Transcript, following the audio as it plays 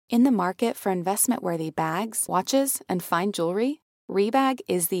In the market for investment-worthy bags, watches, and fine jewelry, Rebag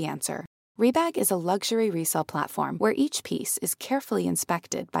is the answer. Rebag is a luxury resale platform where each piece is carefully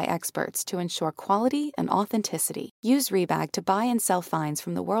inspected by experts to ensure quality and authenticity. Use Rebag to buy and sell finds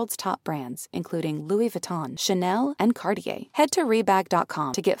from the world's top brands, including Louis Vuitton, Chanel, and Cartier. Head to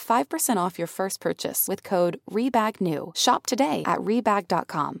Rebag.com to get 5% off your first purchase with code REBAGNEW. Shop today at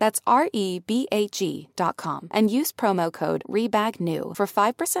Rebag.com. That's REBAG.com. And use promo code REBAGNEW for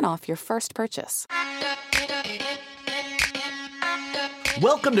 5% off your first purchase.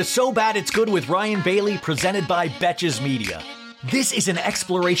 Welcome to So Bad It's Good with Ryan Bailey, presented by Betches Media. This is an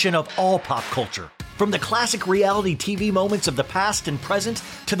exploration of all pop culture, from the classic reality TV moments of the past and present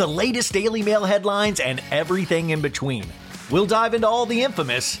to the latest Daily Mail headlines and everything in between. We'll dive into all the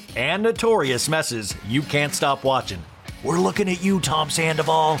infamous and notorious messes you can't stop watching. We're looking at you, Tom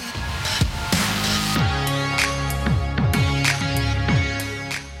Sandoval.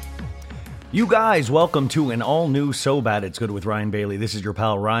 You guys, welcome to an all-new So Bad It's Good with Ryan Bailey. This is your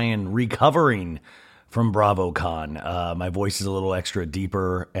pal Ryan, recovering from Bravocon. My voice is a little extra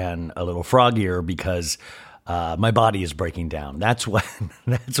deeper and a little froggier because my body is breaking down.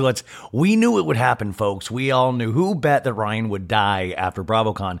 We knew it would happen, folks. We all knew. Who bet that Ryan would die after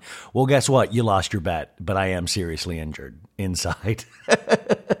Bravocon? Well, guess what? You lost your bet, but I am seriously injured inside.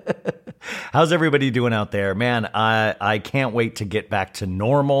 How's everybody doing out there? Man, I can't wait to get back to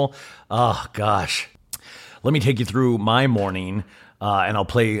normal. Oh, gosh. Let me take you through my morning, and I'll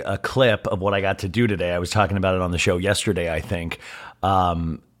play a clip of what I got to do today. I was talking about it on the show yesterday, I think.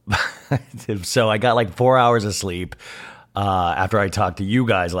 So I got like 4 hours of sleep after I talked to you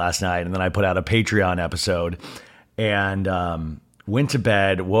guys last night, and then I put out a Patreon episode and went to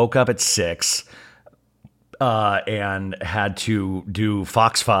bed, woke up at 6, and had to do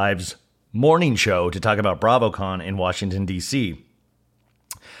FOX5's morning show to talk about Bravocon in Washington, D.C.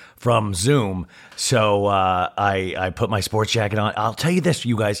 from Zoom. So I put my sports jacket on. I'll tell you this,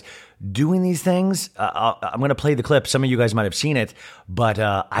 you guys, doing these things, I'm going to play the clip. Some of you guys might have seen it, but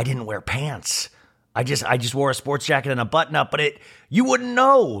I didn't wear pants. I just wore a sports jacket and a button up, but you wouldn't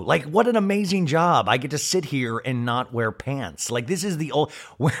know. Like, what an amazing job. I get to sit here and not wear pants. Like, this is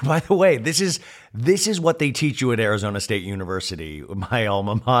by the way, this is what they teach you at Arizona State University, my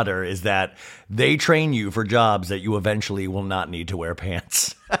alma mater, is that they train you for jobs that you eventually will not need to wear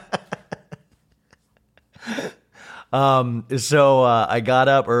pants. So I got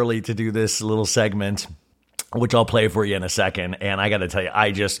up early to do this little segment, which I'll play for you in a second. And I got to tell you,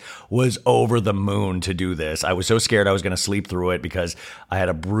 I just was over the moon to do this. I was so scared I was going to sleep through it because I had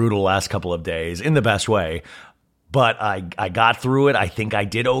a brutal last couple of days in the best way. But I got through it. I think I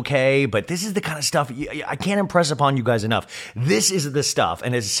did okay. But this is the kind of stuff I can't impress upon you guys enough. This is the stuff.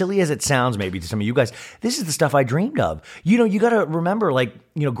 And as silly as it sounds maybe to some of you guys, this is the stuff I dreamed of. You got to remember,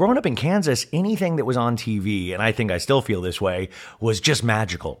 growing up in Kansas, anything that was on TV, and I think I still feel this way, was just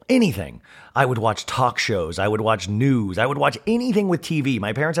magical. Anything. I would watch talk shows. I would watch news. I would watch anything with TV.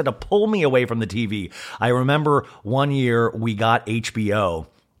 My parents had to pull me away from the TV. I remember one year we got HBO.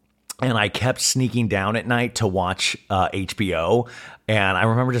 And I kept sneaking down at night to watch HBO. And I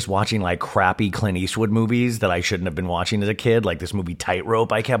remember just watching like crappy Clint Eastwood movies that I shouldn't have been watching as a kid, like this movie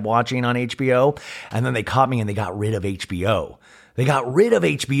Tightrope I kept watching on HBO. And then they caught me and they got rid of HBO. They got rid of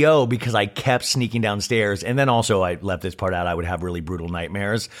HBO because I kept sneaking downstairs. And then also I left this part out. I would have really brutal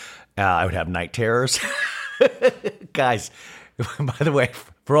nightmares. I would have night terrors. Guys, by the way,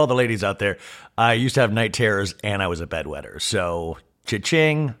 for all the ladies out there, I used to have night terrors and I was a bedwetter. So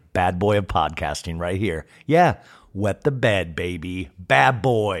cha-ching, bad boy of podcasting right here. Yeah, wet the bed, baby. Bad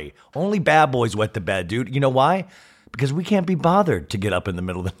boy. Only bad boys wet the bed, dude. You know why? Because we can't be bothered to get up in the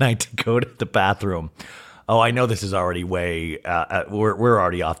middle of the night to go to the bathroom. Oh, I know this is already we're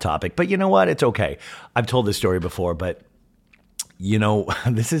already off topic, but you know what? It's okay. I've told this story before, but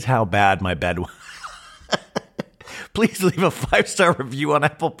this is how bad my bed was. Please leave a 5-star review on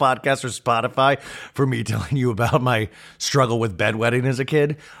Apple Podcasts or Spotify for me telling you about my struggle with bedwetting as a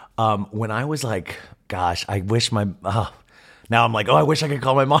kid. When I was like, gosh, I wish now I'm like, I wish I could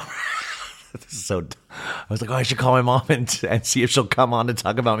call my mom. I was like, I should call my mom and see if she'll come on to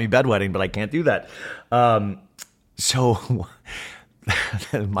talk about me bedwetting, but I can't do that. So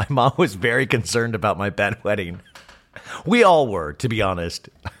my mom was very concerned about my bedwetting. We all were, to be honest.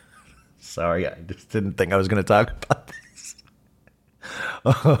 Sorry, I just didn't think I was going to talk about this.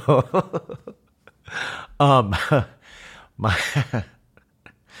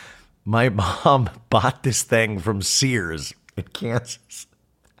 My mom bought this thing from Sears in Kansas.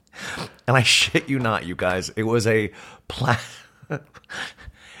 And I shit you not, you guys, it was a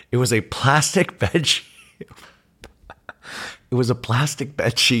plastic bed sheet. It was a plastic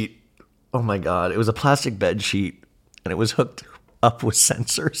bed sheet. Oh my God. It was a plastic bed sheet and it was hooked up with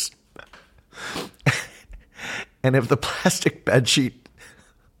sensors. And if the plastic bed sheet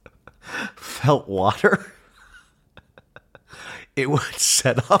felt water, it would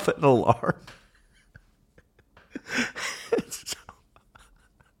set off an alarm. So,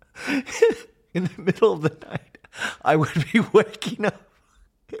 in the middle of the night, I would be waking up.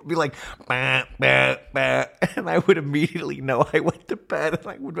 It'd be like, bah, bah, bah, and I would immediately know I went to bed. And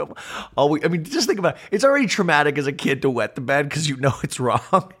I would always, I mean, just think about it. It's already traumatic as a kid to wet the bed because you know it's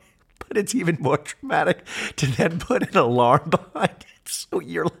wrong. But it's even more traumatic to then put an alarm behind it. So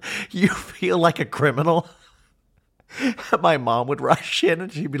you feel like a criminal. My mom would rush in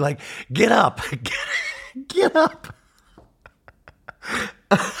and she'd be like, get up, get up.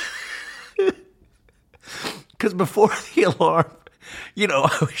 Because before the alarm,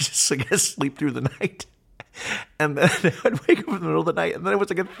 I was just going to sleep through the night. And then I'd wake up in the middle of the night, and then it was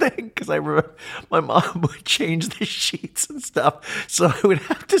like a thing because I remember my mom would change the sheets and stuff. So I would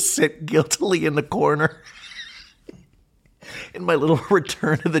have to sit guiltily in the corner in my little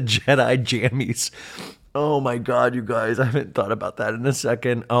Return of the Jedi jammies. Oh my God, you guys, I haven't thought about that in a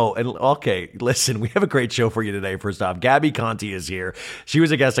second. Oh, and okay, listen, we have a great show for you today. First off, Gabi Conti is here. She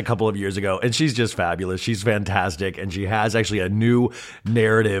was a guest a couple of years ago, and she's just fabulous. She's fantastic, and she has actually a new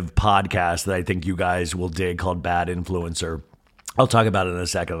narrative podcast that I think you guys will dig called Bad Influencer. I'll talk about it in a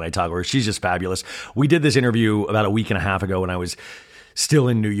second when I talk to her. She's just fabulous. We did this interview about a week and a half ago when I was still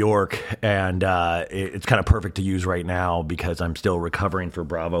in New York, and it's kind of perfect to use right now because I'm still recovering for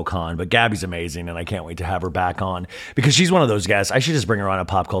Bravocon, but Gabi's amazing, and I can't wait to have her back on because she's one of those guests. I should just bring her on a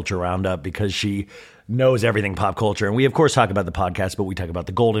pop culture roundup because she knows everything pop culture, and we of course talk about the podcast, but we talk about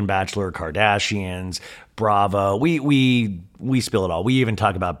the Golden Bachelor, Kardashians, Bravo. We spill it all. We even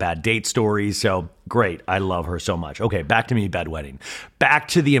talk about bad date stories, so great. I love her so much. Okay, back to me bedwetting. Back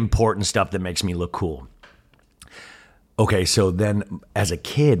to the important stuff that makes me look cool. Okay, so then as a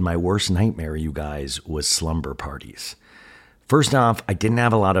kid, my worst nightmare, you guys, was slumber parties. First off, I didn't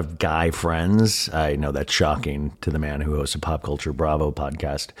have a lot of guy friends. I know that's shocking to the man who hosts a Pop Culture Bravo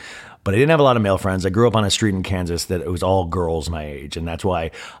podcast, but I didn't have a lot of male friends. I grew up on a street in Kansas that it was all girls my age, and that's why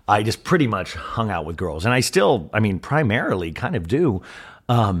I just pretty much hung out with girls. And I still, primarily kind of do.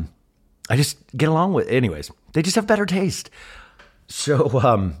 I just get along with, anyways, they just have better taste.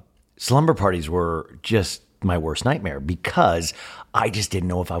 So slumber parties were just my worst nightmare because I just didn't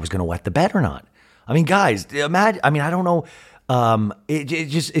know if I was going to wet the bed or not. I mean, guys, imagine, I don't know.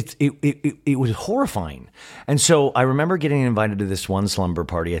 It was horrifying. And so I remember getting invited to this one slumber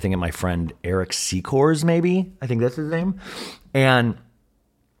party, I think at my friend Eric Secor's, maybe. I think that's his name. And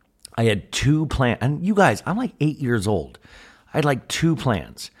I had two plans. And you guys, I'm like 8 years old. I had like two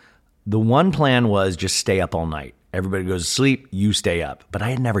plans. The one plan was just stay up all night. Everybody goes to sleep, you stay up. But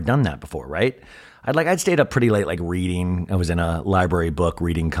I had never done that before, right? I'd stayed up pretty late, like reading. I was in a library book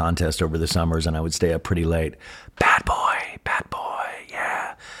reading contest over the summers, and I would stay up pretty late. Bad boy,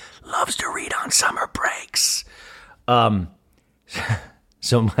 yeah. Loves to read on summer breaks. So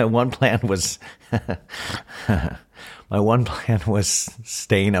my one plan was,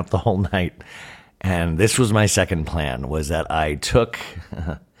 staying up the whole night. And this was my second plan, was that I took,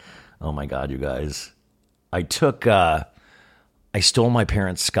 oh my God, you guys. I stole my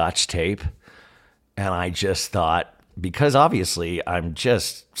parents' Scotch tape. And I just thought, because obviously I'm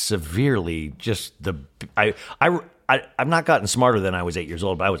just severely I've not gotten smarter than I was 8 years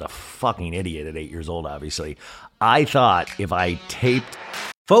old, but I was a fucking idiot at 8 years old, obviously. I thought if I taped...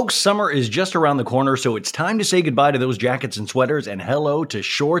 Folks, summer is just around the corner, so it's time to say goodbye to those jackets and sweaters and hello to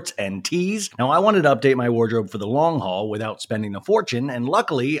shorts and tees. Now, I wanted to update my wardrobe for the long haul without spending a fortune, and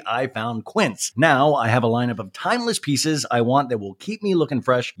luckily, I found Quince. Now, I have a lineup of timeless pieces I want that will keep me looking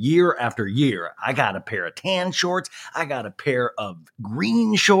fresh year after year. I got a pair of tan shorts. I got a pair of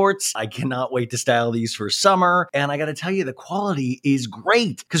green shorts. I cannot wait to style these for summer, and I gotta tell you, the quality is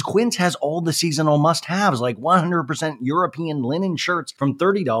great, because Quince has all the seasonal must-haves, like 100% European linen shirts from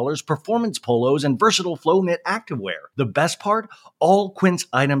 $30, performance polos, and versatile flow knit activewear. The best part? All Quince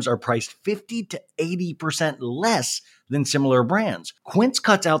items are priced 50 to 80% less than similar brands. Quince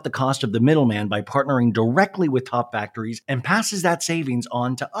cuts out the cost of the middleman by partnering directly with top factories and passes that savings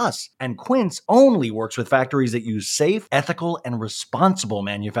on to us. And Quince only works with factories that use safe, ethical, and responsible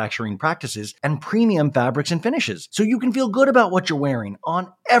manufacturing practices and premium fabrics and finishes, so you can feel good about what you're wearing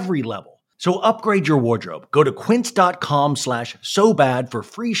on every level. So upgrade your wardrobe. Go to quince.com/sobad for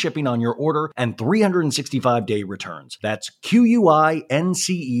free shipping on your order and 365-day returns. That's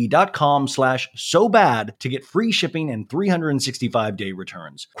QUINCE.com/sobad to get free shipping and 365-day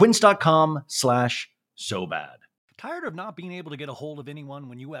returns. Quince.com/sobad. Tired of not being able to get a hold of anyone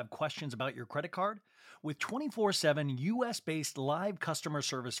when you have questions about your credit card? With 24/7 US-based live customer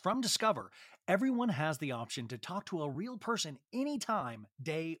service from Discover, everyone has the option to talk to a real person anytime,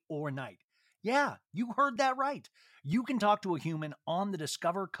 day or night. Yeah, you heard that right. You can talk to a human on the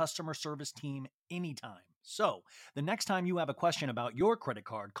Discover customer service team anytime. So, the next time you have a question about your credit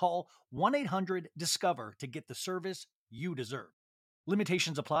card, call 1-800-DISCOVER to get the service you deserve.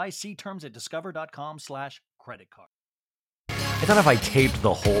 Limitations apply. See terms at discover.com/credit card. I thought if I taped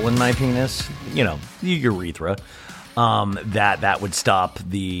the hole in my penis, the urethra, that would stop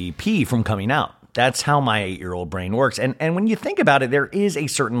the pee from coming out. That's how my 8-year-old brain works. And when you think about it, there is a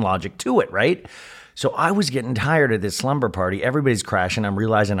certain logic to it, right? So I was getting tired of this slumber party. Everybody's crashing. I'm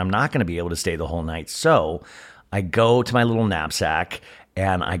realizing I'm not going to be able to stay the whole night. So I go to my little knapsack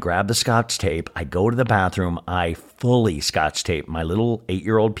and I grab the scotch tape. I go to the bathroom. I fully scotch tape my little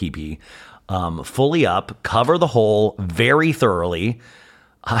 8-year-old pee-pee, fully up, cover the hole very thoroughly.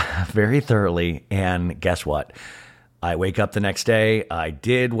 And guess what? I wake up the next day. I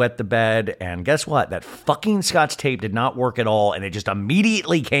did wet the bed. And guess what? That fucking scotch tape did not work at all. And it just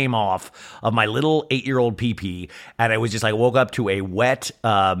immediately came off of my little 8-year-old pee-pee. And I was just like, woke up to a wet,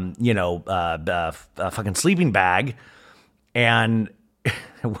 fucking sleeping bag. And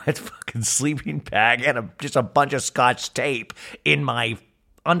a wet fucking sleeping bag and just a bunch of scotch tape in my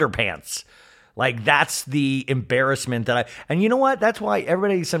underpants. Like, that's the embarrassment and you know what? That's why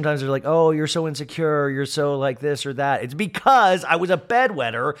everybody sometimes are like, oh, you're so insecure. You're so like this or that. It's because I was a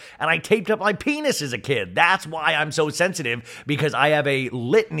bedwetter and I taped up my penis as a kid. That's why I'm so sensitive, because I have a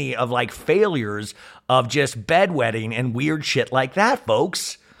litany of like failures of just bedwetting and weird shit like that,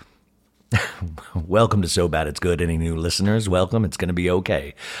 folks. Welcome to So Bad It's Good. Any new listeners, welcome. It's going to be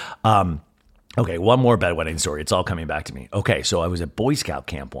okay. Okay, one more bedwetting story. It's all coming back to me. Okay, so I was at Boy Scout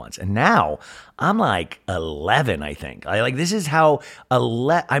camp once, and now I'm like 11, I think. This is how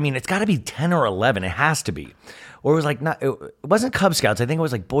it's got to be 10 or 11. It has to be. Or it was like, it wasn't Cub Scouts. I think it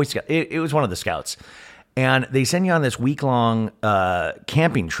was like Boy Scout. It was one of the Scouts. And they send you on this week-long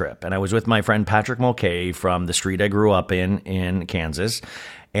camping trip. And I was with my friend Patrick Mulcahy from the street I grew up in Kansas.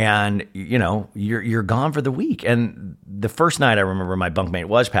 And, you're gone for the week. And the first night, I remember my bunkmate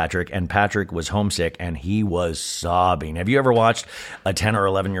was Patrick, and Patrick was homesick, and he was sobbing. Have you ever watched a 10 or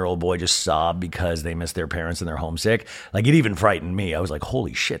 11-year-old boy just sob because they miss their parents and they're homesick? Like, it even frightened me. I was like,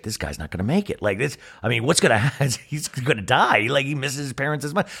 holy shit, this guy's not going to make it. Like, what's going to happen? He's going to die. Like, he misses his parents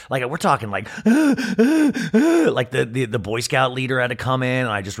as much. Like, we're talking like, like the Boy Scout leader had to come in, and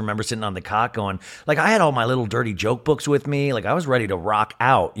I just remember sitting on the cot going, like, I had all my little dirty joke books with me. Like, I was ready to rock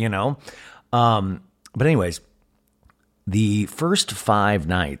out. But anyways, the first 5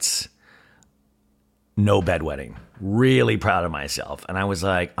 nights, no bedwetting. Really proud of myself. And I was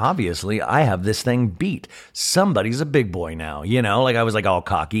like, obviously, I have this thing beat. Somebody's a big boy now, I was like all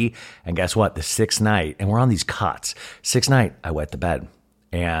cocky. And guess what? The 6th night, and we're on these cots. 6th night, I wet the bed.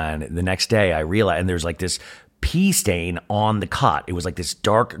 And the next day I realized, and there's like this pee stain on the cot. It was like this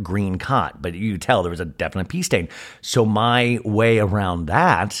dark green cot, but you could tell there was a definite pee stain. So my way around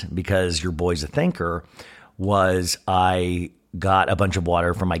that, because your boy's a thinker, was I got a bunch of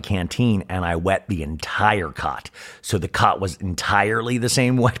water from my canteen and I wet the entire cot. So the cot was entirely the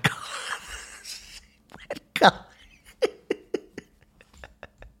same wet cot.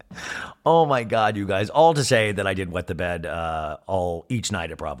 Oh my God, you guys. All to say that I did wet the bed each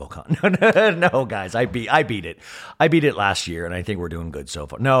night at Bravocon. No, guys, I beat it. I beat it last year, and I think we're doing good so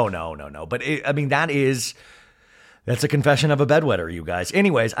far. No. But that's a confession of a bedwetter, you guys.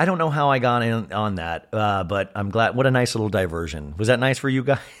 Anyways, I don't know how I got in on that, but I'm glad. What a nice little diversion. Was that nice for you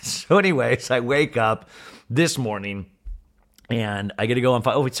guys? So anyways, I wake up this morning. And I get to go on.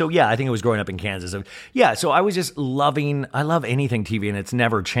 I think it was growing up in Kansas. So I was just I love anything TV, and it's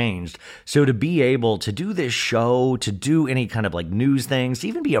never changed. So to be able to do this show, to do any kind of like news things, to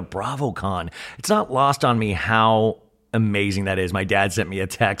even be a Bravocon, it's not lost on me how amazing that is. My dad sent me a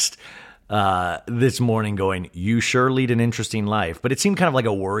text this morning going, "You sure lead an interesting life." But it seemed kind of like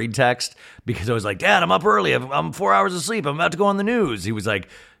a worried text, because I was like, "Dad, I'm up early. I'm 4 hours of sleep. I'm about to go on the news." He was like,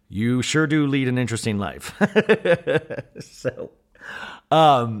 "You sure do lead an interesting life."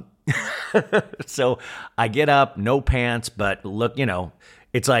 So I get up, no pants, but look,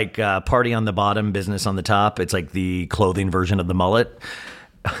 it's like party on the bottom, business on the top. It's like the clothing version of the mullet.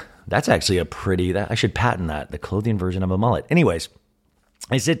 That's actually I should patent that, the clothing version of a mullet. Anyways,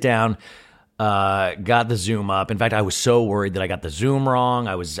 I sit down, got the Zoom up. In fact, I was so worried that I got the Zoom wrong.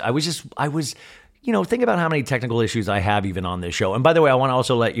 I was think about how many technical issues I have even on this show. And by the way, I want to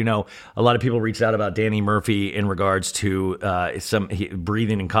also let you know, a lot of people reached out about Danny Murphy in regards to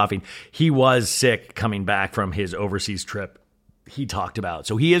breathing and coughing. He was sick coming back from his overseas trip he talked about.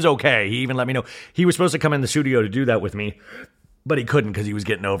 So he is okay. He even let me know. He was supposed to come in the studio to do that with me, but he couldn't because he was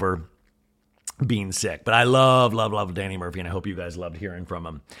getting over being sick. But I love Danny Murphy, and I hope you guys loved hearing from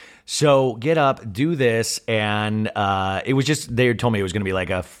him. So get up, do this, and it was just, they told me it was going to be like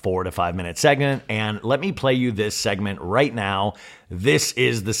a 4 to 5 minute segment, and let me play you this segment right now. This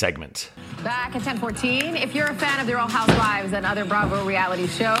is the segment. Back at 10:14, if you're a fan of The Real Housewives and other Bravo reality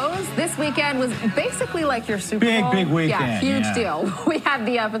shows, this weekend was basically like your Super Bowl. Big weekend. Yeah, huge deal. We had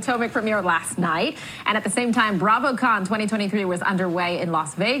the Potomac premiere last night, and at the same time, Bravocon 2023 was underway in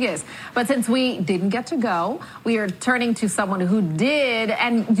Las Vegas. But since we didn't get to go, we are turning to someone who did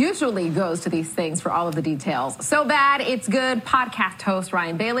and usually goes to these things for all of the details. So Bad, It's Good podcast host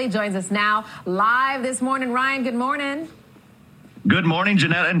Ryan Bailey joins us now live this morning. Ryan, good morning. Good morning,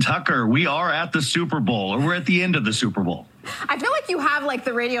 Jeanette and Tucker. We are at the Super Bowl, or we're at the end of the Super Bowl. I feel like you have like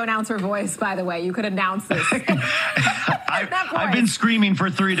the radio announcer voice, by the way. You could announce this. I've been screaming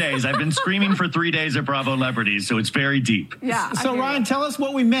for 3 days. I've been screaming for 3 days at Bravo Celebrities, so it's very deep. Yeah. So Ryan, tell us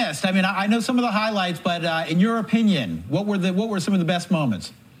what we missed. I mean, I know some of the highlights, but in your opinion, what were some of the best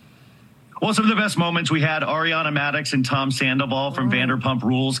moments? Well, some of the best moments, we had Ariana Madix and Tom Sandoval from Vanderpump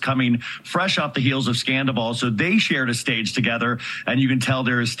Rules coming fresh off the heels of Scandal. So they shared a stage together, and you can tell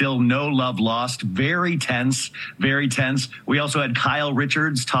there is still no love lost. Very tense, very tense. We also had Kyle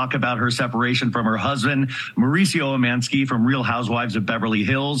Richards talk about her separation from her husband, Mauricio Omansky from Real Housewives of Beverly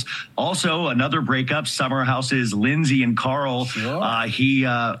Hills. Also, another breakup, Summer House's Lindsay and Carl. Sure. He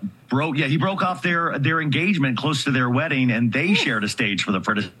broke off their engagement close to their wedding, and they shared a stage for the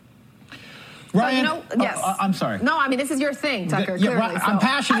first. Ryan, yes. I'm sorry. No, I mean, this is your thing, Tucker, clearly. Ryan, I'm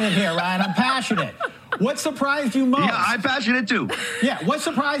passionate here, Ryan. I'm passionate. What surprised you most? Yeah, I'm passionate too. Yeah, what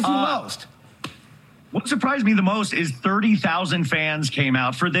surprised you most? What surprised me the most is 30,000 fans came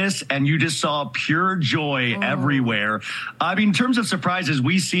out for this, and you just saw pure joy everywhere. I mean, in terms of surprises,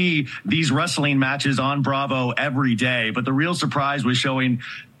 we see these wrestling matches on Bravo every day, but the real surprise was showing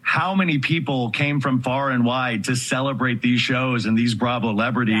how many people came from far and wide to celebrate these shows and these Bravo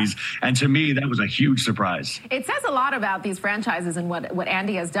celebrities. Yeah. And to me, that was a huge surprise. It says a lot about these franchises and what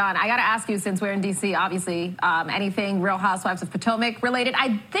Andy has done. I got to ask you, since we're in D.C., obviously, anything Real Housewives of Potomac related.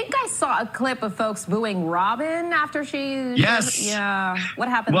 I think I saw a clip of folks booing Robin after she... Yes. Yeah. What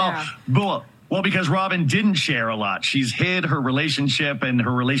happened there? Well, because Robin didn't share a lot. She's hid her relationship and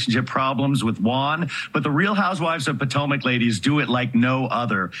her relationship problems with Juan. But the Real Housewives of Potomac ladies do it like no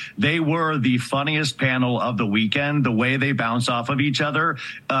other. They were the funniest panel of the weekend. The way they bounce off of each other,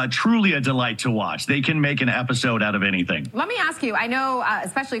 truly a delight to watch. They can make an episode out of anything. Let me ask you, I know,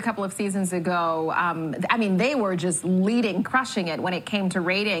 especially a couple of seasons ago, I mean, they were just crushing it when it came to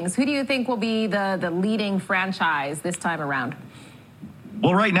ratings. Who do you think will be the leading franchise this time around?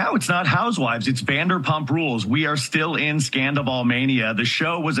 Well, right now, it's not Housewives. It's Vanderpump Rules. We are still in Scandal Mania. The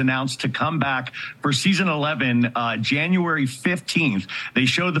show was announced to come back for season 11, January 15th. They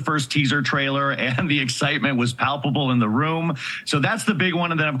showed the first teaser trailer, and the excitement was palpable in the room. So that's the big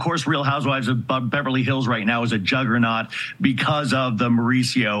one. And then, of course, Real Housewives of Beverly Hills right now is a juggernaut because of the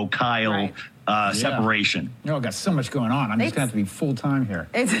Mauricio, Kyle separation. I've got so much going on. I'm just going to have to be full-time here.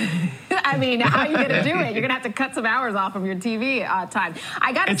 I mean, how are you going to do it? You're going to have to cut some hours off from your TV time.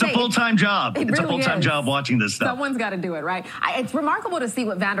 I got to say, it's a full-time job. It's really a full-time job watching this stuff. Someone's got to do it, right? It's remarkable to see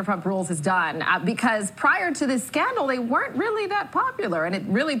what Vanderpump Rules has done because prior to this scandal, they weren't really that popular, and it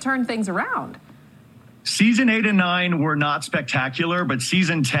really turned things around. Season 8 and 9 were not spectacular, but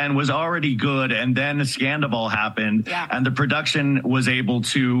season 10 was already good. And then the Scandal happened, and the production was able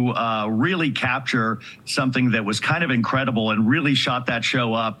to really capture something that was kind of incredible and really shot that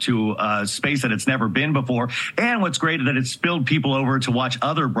show up to a space that it's never been before. And what's great is that it spilled people over to watch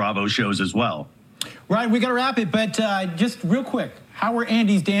other Bravo shows as well. Right, we got to wrap it, but just real quick, how were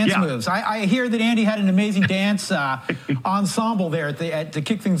Andy's dance moves? I hear that Andy had an amazing dance ensemble there to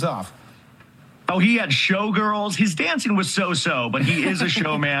kick things off. Oh, he had showgirls. His dancing was so-so, but he is a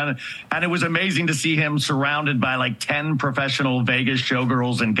showman. And it was amazing to see him surrounded by like 10 professional Vegas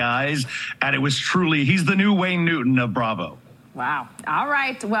showgirls and guys. And it was truly, he's the new Wayne Newton of Bravo. Wow. All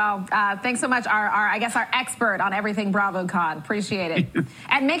right. Well, thanks so much, our expert on everything Bravocon. Appreciate it.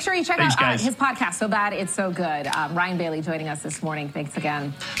 And make sure you check out his podcast, So Bad, It's So Good. Ryan Bailey joining us this morning. Thanks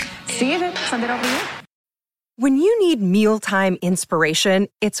again. See you then. Send it over to you. When you need mealtime inspiration,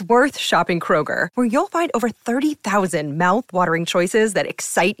 it's worth shopping Kroger, where you'll find over 30,000 mouth-watering choices that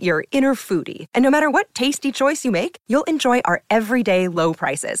excite your inner foodie. And no matter what tasty choice you make, you'll enjoy our everyday low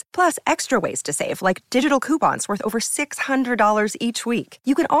prices, plus extra ways to save, like digital coupons worth over $600 each week.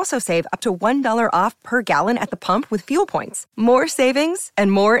 You can also save up to $1 off per gallon at the pump with fuel points. More savings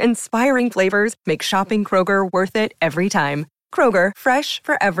and more inspiring flavors make shopping Kroger worth it every time. Kroger, fresh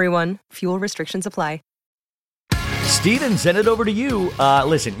for everyone. Fuel restrictions apply. Steven, send it over to you.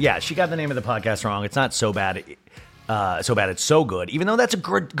 Listen, yeah, she got the name of the podcast wrong. It's not so bad. It's so good. Even though that's a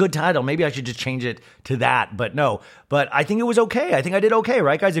good title, maybe I should just change it to that. But no, but I think it was okay. I think I did okay,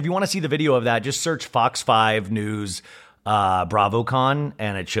 right, guys? If you want to see the video of that, just search Fox 5 News Bravocon,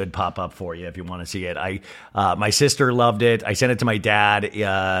 and it should pop up for you if you want to see it. My sister loved it. I sent it to my dad.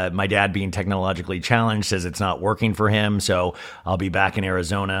 My dad, being technologically challenged, says it's not working for him. So I'll be back in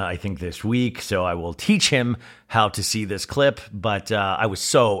Arizona, I think, this week. So I will teach him how to see this clip. But I was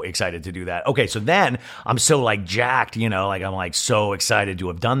so excited to do that. Okay, so then I'm so jacked, I'm so excited to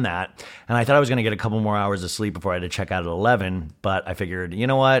have done that. And I thought I was going to get a couple more hours of sleep before I had to check out at 11. But I figured, you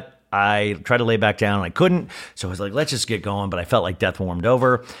know what? I tried to lay back down and I couldn't. So I was like, let's just get going. But I felt like death warmed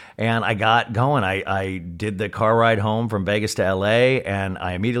over and I got going. I did the car ride home from Vegas to LA and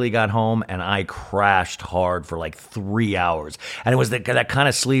I immediately got home and I crashed hard for 3 hours. And it was that kind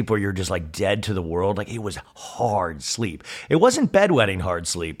of sleep where you're just dead to the world. It was hard sleep. It wasn't bedwetting hard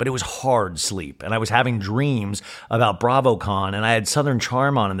sleep, but it was hard sleep. And I was having dreams about Bravocon and I had Southern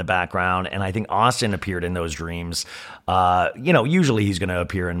Charm on in the background. And I think Austin appeared in those dreams. Usually he's going to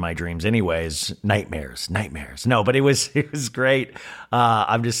appear in my dreams anyways. Nightmares. No, but it was great.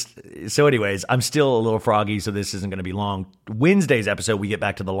 I'm still a little froggy, so this isn't going to be long. Wednesday's episode, we get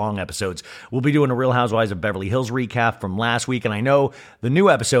back to the long episodes. We'll be doing a Real Housewives of Beverly Hills recap from last week, and I know the new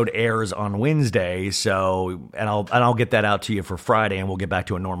episode airs on Wednesday, so I'll get that out to you for Friday, and we'll get back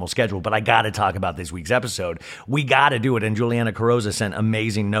to a normal schedule. But I got to talk about this week's episode. We got to do it, and Juliana Carrozza sent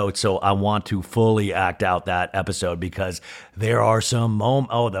amazing notes, so I want to fully act out that episode because there are some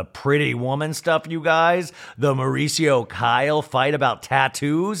the pretty woman stuff, you guys. The Mauricio Kyle fight about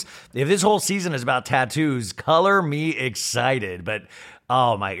tattoos. If this whole season is about tattoos, color me excited. But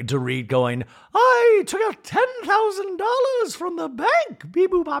oh my, Doute going, I took out $10,000 from the bank,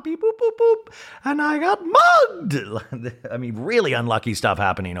 beep boop bop beep boop boop boop, and I got mugged. I mean, really unlucky stuff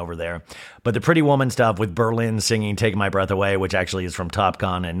happening over there. But the Pretty Woman stuff with Berlin singing "Take My Breath Away," which actually is from Top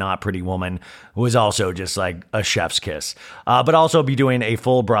Gun and not Pretty Woman, was also just a chef's kiss. But also be doing a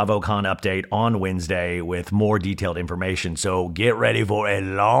full Bravocon update on Wednesday with more detailed information. So get ready for a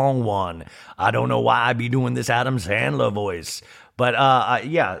long one. I don't know why I be doing this Adam Sandler voice. But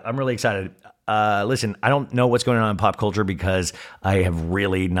yeah, I'm really excited. Listen, I don't know what's going on in pop culture because I have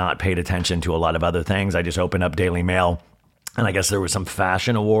really not paid attention to a lot of other things. I just opened up Daily Mail and I guess there were some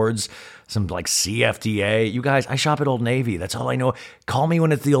fashion awards, some CFDA. You guys, I shop at Old Navy. That's all I know. Call me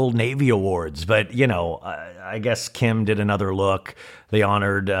when it's the Old Navy Awards. But, I guess Kim did another look. They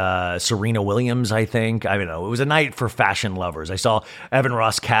honored Serena Williams, I think. I don't know. It was a night for fashion lovers. I saw Evan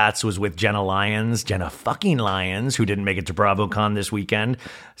Ross Katz was with Jenna fucking Lyons, who didn't make it to Bravocon this weekend.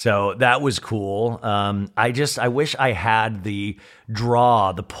 So that was cool. I wish I had the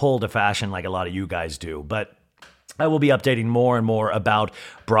pull to fashion like a lot of you guys do. But I will be updating more and more about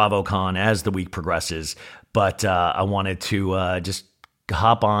Bravocon as the week progresses. But I wanted to just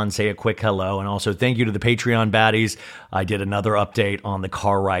hop on, say a quick hello, and also thank you to the Patreon baddies. I did another update on the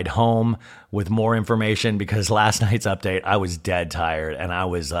car ride home with more information because last night's update, I was dead tired, and I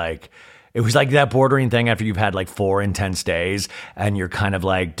was it was like that bordering thing after you've had 4 intense days and you're kind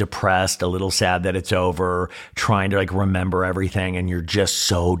of depressed, a little sad that it's over, trying to remember everything, and you're just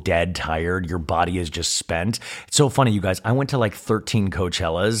so dead tired. Your body is just spent. It's so funny, you guys. I went to 13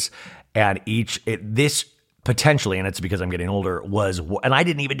 Coachellas, and this potentially, and it's because I'm getting older, and I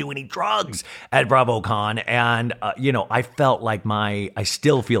didn't even do any drugs at Bravocon. And, I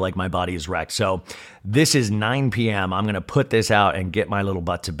still feel like my body is wrecked. So this is 9 p.m. I'm going to put this out and get my little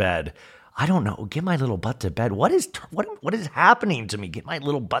butt to bed. I don't know. Get my little butt to bed. What is happening to me? Get my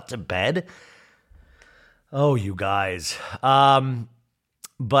little butt to bed. Oh, you guys.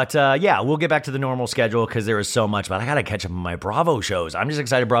 But yeah, we'll get back to the normal schedule because there is so much. But I got to catch up on my Bravo shows. I'm just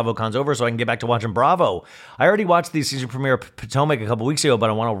excited Bravocon's over so I can get back to watching Bravo. I already watched the season premiere of Potomac a couple weeks ago,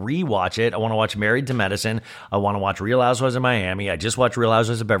 but I want to rewatch it. I want to watch Married to Medicine. I want to watch Real Housewives of Miami. I just watched Real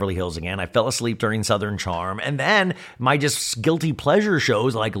Housewives of Beverly Hills again. I fell asleep during Southern Charm. And then my just guilty pleasure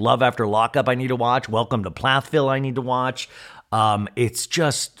shows like Love After Lockup I need to watch. Welcome to Plathville I need to watch. It's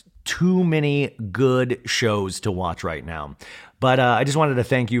just too many good shows to watch right now. But I just wanted to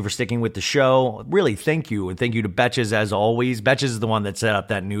thank you for sticking with the show. Really, thank you. And thank you to Betches as always. Betches is the one that set up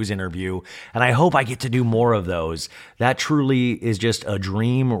that news interview. And I hope I get to do more of those. That truly is just a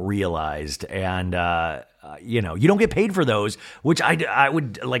dream realized. And, you don't get paid for those, which I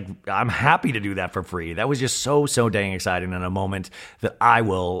would like. I'm happy to do that for free. That was just so dang exciting and a moment that I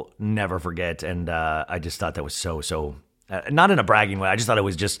will never forget. And I just thought that was so not in a bragging way. I just thought it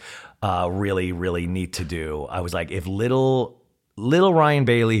was just really, really neat to do. I was like, if little Ryan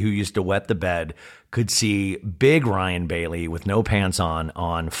Bailey, who used to wet the bed, could see big Ryan Bailey with no pants on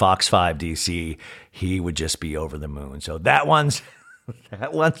FOX5 DC, he would just be over the moon. So that one's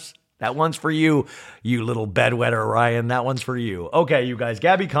for you, you little bedwetter, Ryan. That one's for you. Okay, you guys.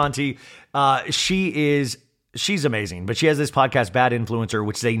 Gabi Conti, she's amazing, but she has this podcast, Bad Influencer,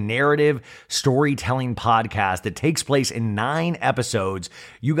 which is a narrative storytelling podcast that takes place in 9 episodes.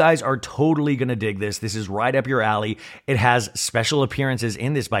 You guys are totally going to dig this. This is right up your alley. It has special appearances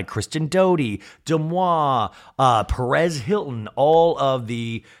in this by Kristen, Doute, Perez Hilton, all of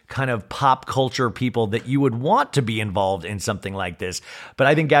the kind of pop culture people that you would want to be involved in something like this. But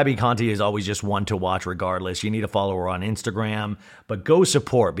I think Gabi Conti is always just one to watch regardless. You need to follow her on Instagram, but go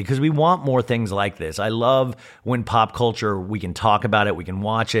support because we want more things like this. I love when pop culture, we can talk about it, we can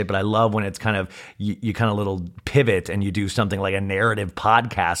watch it, but I love when it's kind of, you kind of little pivot and you do something like a narrative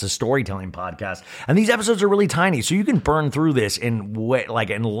podcast, a storytelling podcast. And these episodes are really tiny, so you can burn through this in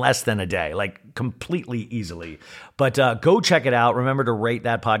less than a day, like completely easily. But go check it out. Remember to rate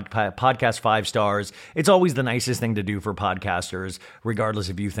that podcast 5 stars. It's always the nicest thing to do for podcasters, regardless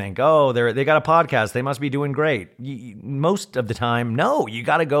if you think, oh, they got a podcast, they must be doing great. Most of the time, no, you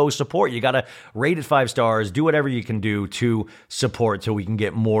got to go support. You got to rate it 5 stars, do whatever you can do to support so we can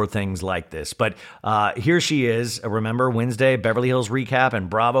get more things like this. But here she is. Remember, Wednesday, Beverly Hills Recap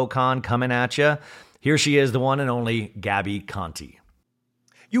and Bravocon coming at you. Here she is, the one and only Gabi Conti.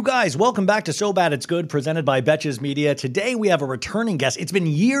 You guys, welcome back to So Bad It's Good, presented by Betches Media. Today we have a returning guest. It's been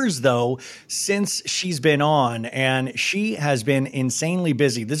years, though, since she's been on, and she has been insanely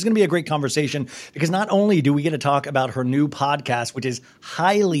busy. This is going to be a great conversation because not only do we get to talk about her new podcast, which is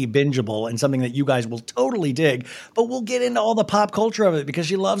highly bingeable and something that you guys will totally dig, but we'll get into all the pop culture of it because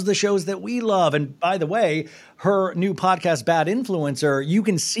she loves the shows that we love. And by the way, her new podcast, Bad Influencer, you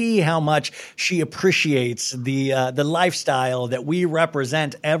can see how much she appreciates the lifestyle that we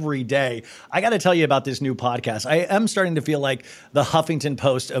represent every day. I got to tell you about this new podcast. I am starting to feel like the Huffington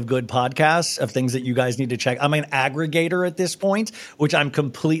Post of good podcasts, of things that you guys need to check. I'm an aggregator at this point, which I'm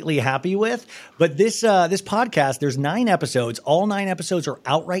completely happy with. But this podcast, there's 9 episodes. All 9 episodes are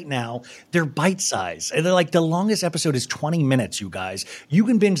out right now. They're bite size. And they're like, the longest episode is 20 minutes, you guys. You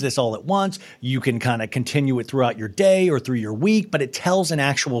can binge this all at once. You can kind of continue it throughout your day or through your week, but it tells an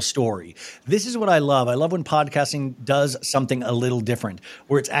actual story. This is what I love. I love when podcasting does something a little different,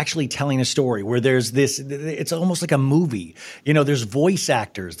 where it's actually telling a story, where there's this, it's almost like a movie. There's voice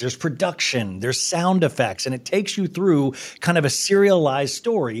actors, there's production, there's sound effects, and it takes you through kind of a serialized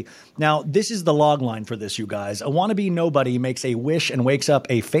story. Now, this is the log line for this, you guys. A wannabe nobody makes a wish and wakes up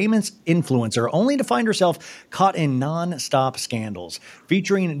a famous influencer only to find herself caught in non-stop scandals.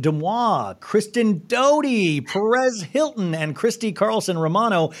 Featuring Deux, Kristen, Doute, Perez Hilton, and Christy Carlson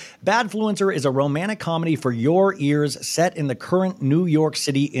Romano, Badfluencer is a romantic comedy for your ears set in the current New York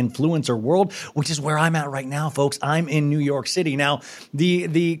City influencer world, which is where I'm at right now, folks. I'm in New York City. Now,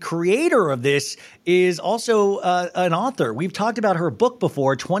 the creator of this is also an author. We've talked about her book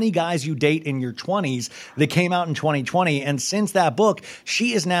before, 20 Guys You Date in Your 20s, that came out in 2020. And since that book,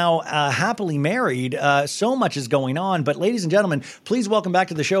 she is now happily married. So much is going on. But ladies and gentlemen, please welcome back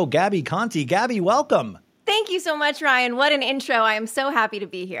to the show, Gabi Conti. Gabi, welcome. Thank you so much, Ryan. What an intro. I am so happy to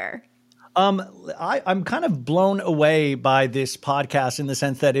be here. I'm kind of blown away by this podcast in the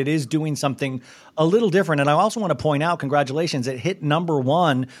sense that it is doing something a little different. And I also want to point out, congratulations, it hit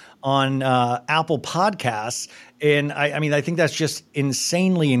 #1 on Apple Podcasts. And I think that's just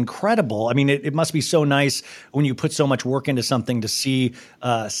insanely incredible. I mean, it must be so nice when you put so much work into something to see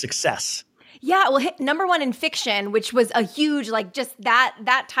success. Yeah, well, hit #1 in fiction, which was a huge, just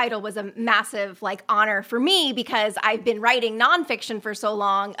that title was a massive, honor for me because I've been writing nonfiction for so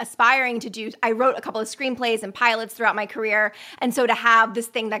long, I wrote a couple of screenplays and pilots throughout my career. And so to have this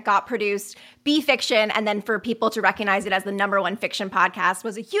thing that got produced be fiction and then for people to recognize it as the #1 fiction podcast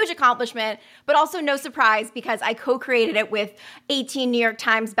was a huge accomplishment, but also no surprise because I co-created it with 18 New York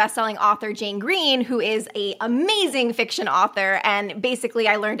Times bestselling author Jane Green, who is an amazing fiction author. And basically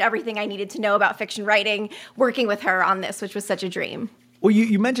I learned everything I needed to know about fiction writing working with her on this, which was such a dream. Well,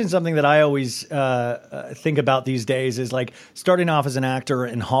 you mentioned something that I always think about these days is like starting off as an actor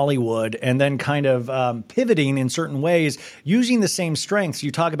in Hollywood and then kind of pivoting in certain ways, using the same strengths.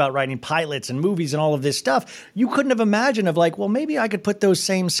 You talk about writing pilots and movies and all of this stuff. You couldn't have imagined of like, well, maybe I could put those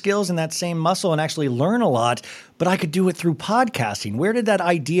same skills and that same muscle and actually learn a lot, but I could do it through podcasting. Where did that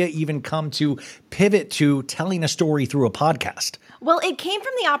idea even come to pivot to telling a story through a podcast? Well, it came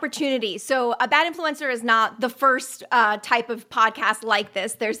from the opportunity. So a Bad Influencer is not the first type of podcast like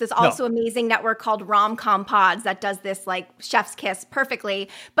this. There's this also amazing network called Rom-Com Pods that does this like chef's kiss perfectly.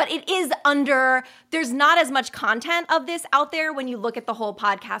 But it is there's not as much content of this out there when you look at the whole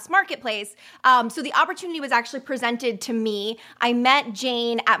podcast marketplace. So the opportunity was actually presented to me. I met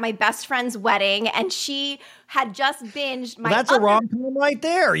Jane at my best friend's wedding, and she had just binged my That's a rom-com right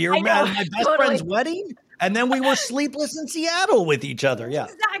there. You're at my best friend's wedding? And then we were sleepless in Seattle with each other. Yeah,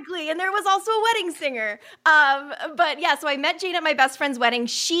 exactly. And there was also a wedding singer. But yeah, so I met Jane at my best friend's wedding.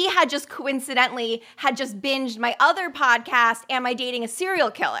 She had just coincidentally binged my other podcast, Am I Dating a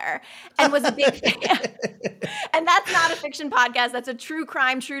Serial Killer? And was a big fan. And that's not a fiction podcast. That's a true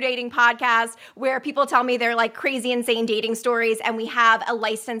crime, true dating podcast where people tell me they're like crazy, insane dating stories. And we have a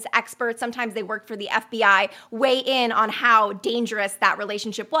licensed expert. Sometimes they work for the FBI, weigh in on how dangerous that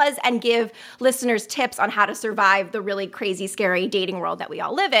relationship was and give listeners tips on how to survive the really crazy, scary dating world that we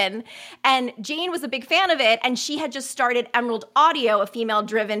all live in. And Jane was a big fan of it, and she had just started Emerald Audio, a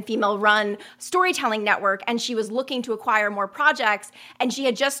female-driven, female-run storytelling network, and she was looking to acquire more projects, and she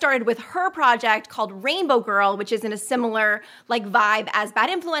had just started with her project called Rainbow Girl, which is in a similar like vibe as Bad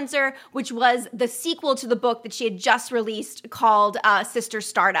Influencer, which was the sequel to the book that she had just released called Sister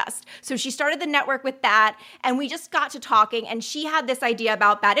Stardust. So she started the network with that, and we just got to talking, and she had this idea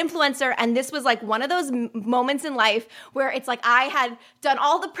about Bad Influencer, and this was like one of those moments in life where it's like I had done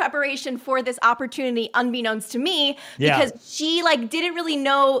all the preparation for this opportunity unbeknownst to me because she like didn't really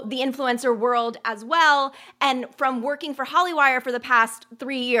know the influencer world as well. And from working for Hollywire for the past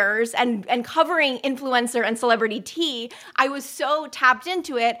 3 years and covering influencer and celebrity tea, I was so tapped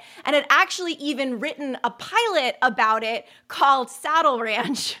into it and had actually even written a pilot about it called Saddle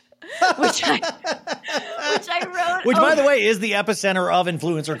Ranch. which I wrote. Which, by the way, is the epicenter of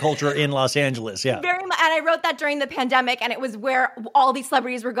influencer culture in Los Angeles. Yeah, very much. And I wrote that during the pandemic, and it was where all these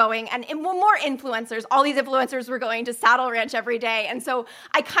celebrities were going, and more influencers. All these influencers were going to Saddle Ranch every day, and so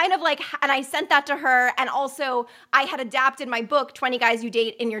I kind of like, and I sent that to her, and also I had adapted my book, 20 Guys You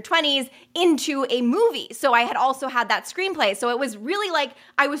Date in Your 20s, into a movie. So I had also had that screenplay. So it was really like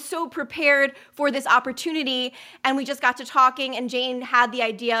I was so prepared for this opportunity, and we just got to talking, and Jane had the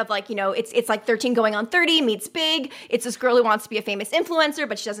idea of like, you know, it's like 13 going on 30 meets big. It's this girl who wants to be a famous influencer,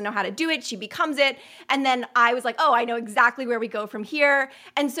 but she doesn't know how to do it. She becomes it. And then I was like, oh, I know exactly where we go from here.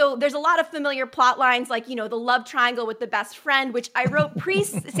 And so there's a lot of familiar plot lines, like, you know, the love triangle with the best friend, which I wrote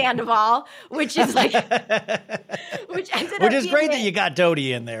pre-Sandoval, which is like, which is great that you got Doute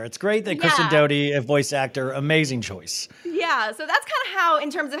in there. It's great that Kristen Doute, a voice actor, amazing choice. Yeah. So that's kind of how,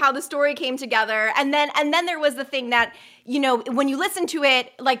 in terms of how the story came together. And then there was the thing that, you know, when you listen to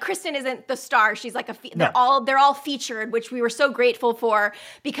it, like Kristen isn't the star. She's like they're all featured, which we were so grateful for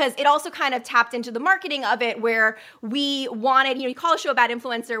because it also kind of tapped into the marketing of it where we wanted, you know, you call a show Bad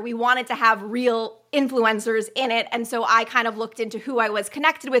Influencer, we wanted to have real influencers in it. And so I kind of looked into who I was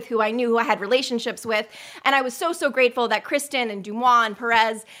connected with, who I knew, who I had relationships with. And I was so, so grateful that Kristen and Dumois and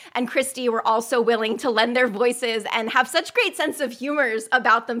Perez and Christy were also willing to lend their voices and have such great sense of humors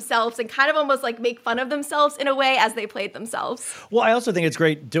about themselves and kind of almost like make fun of themselves in a way as they played themselves. Well, I also think it's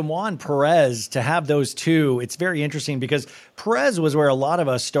great, Dumois and Perez, to have those two. It's very interesting because Perez was where a lot of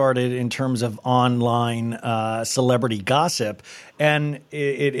us started in terms of online celebrity gossip. And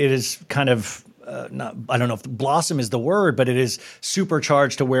it is kind of, I don't know if blossom is the word, but it is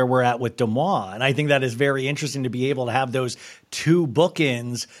supercharged to where we're at with Dumois. And I think that is very interesting to be able to have those two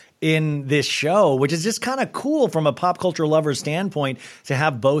bookends in this show, which is just kind of cool from a pop culture lover standpoint to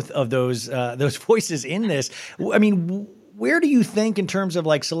have both of those voices in this. I mean, where do you think in terms of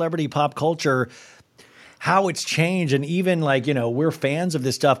like celebrity pop culture, how it's changed? And even like, you know, we're fans of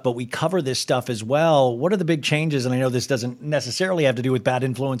this stuff, but we cover this stuff as well. What are the big changes? And I know this doesn't necessarily have to do with Bad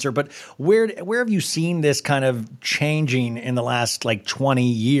Influencer, but where have you seen this kind of changing in the last like 20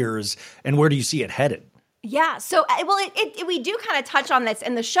 years? And where do you see it headed? Yeah. So, we do kind of touch on this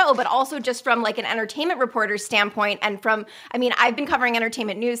in the show, but also just from like an entertainment reporter's standpoint. And I've been covering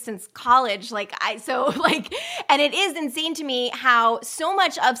entertainment news since college. And it is insane to me how so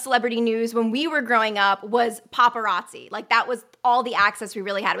much of celebrity news when we were growing up was paparazzi. Like that was all the access we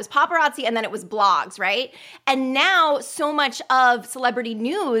really had. It was paparazzi and then it was blogs, right? And now so much of celebrity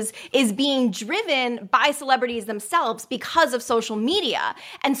news is being driven by celebrities themselves because of social media.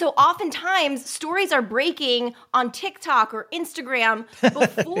 And so oftentimes stories are breaking on TikTok or Instagram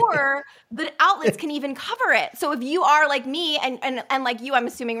before the outlets can even cover it. So if you are like me and like you, I'm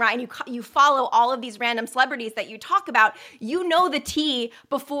assuming, Ryan, you follow all of these random celebrities that you talk about, you know the tea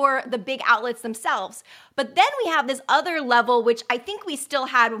before the big outlets themselves. But then we have this other level, which I think we still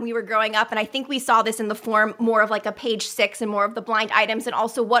had when we were growing up. And I think we saw this in the form more of like a page 6 and more of the blind items and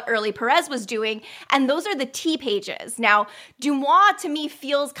also what Early Perez was doing. And those are the tea pages. Now, Deuxmoi to me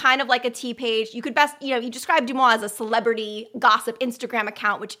feels kind of like a tea page. You could best, you describe Deuxmoi as a celebrity gossip Instagram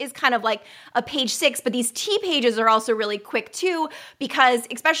account, which is kind of like a page 6. But these tea pages are also really quick too, because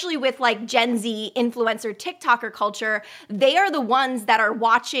especially with like Gen Z influencer TikToker culture, they are the ones that are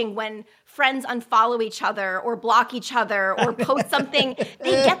watching when friends unfollow each other or block each other or post something.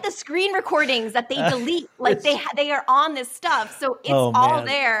 They get the screen recordings that they delete. Like they are on this stuff. So it's all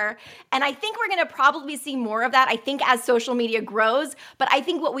there. And I think we're going to probably see more of that, I think, as social media grows. But I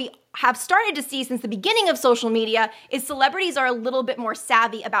think what we have started to see since the beginning of social media is celebrities are a little bit more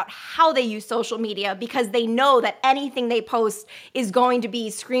savvy about how they use social media because they know that anything they post is going to be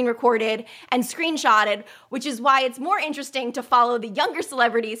screen recorded and screenshotted, which is why it's more interesting to follow the younger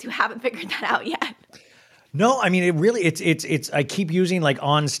celebrities who haven't figured that out yet. No, I mean, it really, it's, I keep using like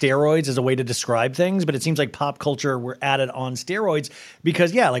on steroids as a way to describe things, but it seems like pop culture, we're at it on steroids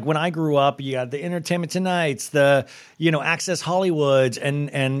because like when I grew up, you had the Entertainment Tonight's, the, Access Hollywoods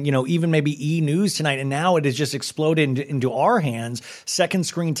and, even maybe E! News Tonight. And now it has just exploded into our hands. Second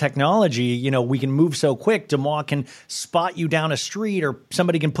screen technology, we can move so quick. Deuxmoi can spot you down a street or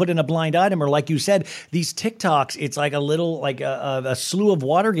somebody can put in a blind item. Or like you said, these TikToks, it's like a little, like a slew of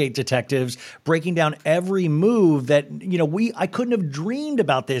Watergate detectives breaking down every move that, I couldn't have dreamed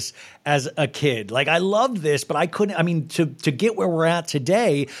about this as a kid. Like I loved this, but I couldn't, to get where we're at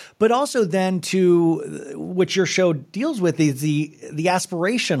today, but also then to what your show deals with is the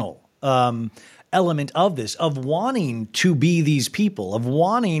aspirational, element of this, of wanting to be these people, of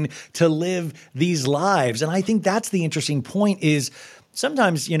wanting to live these lives. And I think that's the interesting point is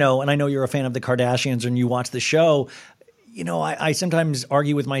sometimes, and I know you're a fan of the Kardashians and you watch the show, I sometimes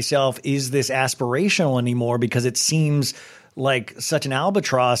argue with myself, is this aspirational anymore? Because it seems like such an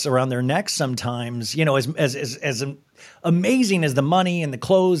albatross around their necks sometimes, as amazing as the money and the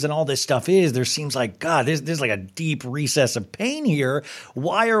clothes and all this stuff is, there seems like, God, there's like a deep recess of pain here.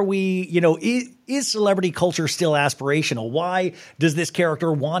 Why are we, is celebrity culture still aspirational? Why does this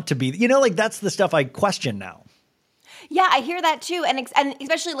character want to be, that's the stuff I question now. Yeah, I hear that too. And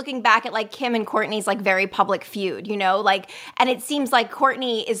especially looking back at like Kim and Kourtney's like very public feud, and it seems like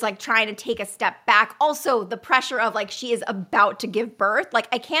Kourtney is like trying to take a step back. Also the pressure of like, she is about to give birth. Like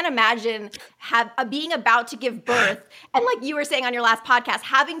I can't imagine being about to give birth. And like you were saying on your last podcast,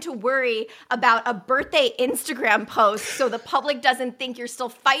 having to worry about a birthday Instagram post so the public doesn't think you're still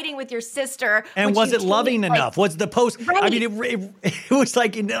fighting with your sister. And was it loving enough? Was the post, right. I mean, it was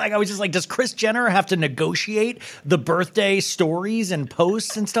like, I was just like, does Kris Jenner have to negotiate the birthday stories and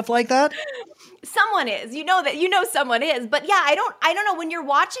posts and stuff like that? Someone is, someone is, but yeah, I don't know. When you're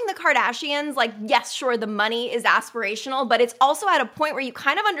watching the Kardashians, like, yes, sure, the money is aspirational, but it's also at a point where you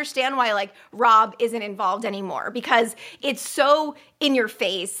kind of understand why like Rob isn't involved anymore because it's so in your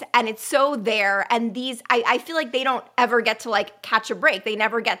face and it's so there. And I feel like they don't ever get to like catch a break. They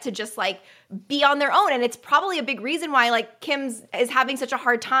never get to just like be on their own. And it's probably a big reason why like Kim's is having such a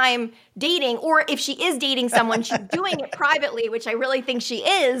hard time dating, or if she is dating someone, she's doing it privately, which I really think she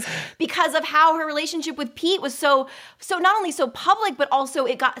is, because of how her relationship with Pete was so not only so public, but also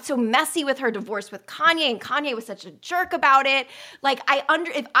it got so messy with her divorce with Kanye, and Kanye was such a jerk about it. Like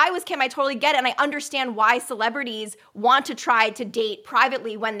if I was Kim, I totally get it. And I understand why celebrities want to try to date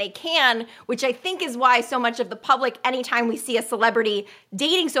privately when they can, which I think is why so much of the public, anytime we see a celebrity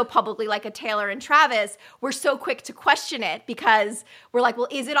dating so publicly like a Taylor and Travis, we're so quick to question it because we're like, well,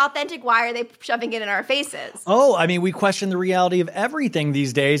 is it authentic? Why are they shoving it in our faces? Oh, I mean, we question the reality of everything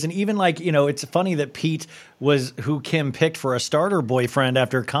these days. And even like, it's funny that Pete was who Kim picked for a starter boyfriend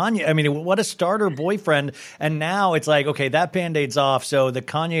after Kanye. I mean, what a starter boyfriend. And now it's like, okay, that Band-Aid's off. So the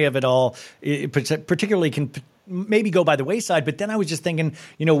Kanye of it all, particularly can maybe go by the wayside. But then I was just thinking,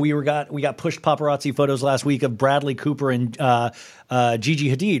 we got pushed paparazzi photos last week of Bradley Cooper and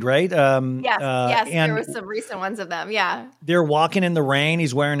Gigi Hadid, right? Yes, and there was some recent ones of them. Yeah, they're walking in the rain.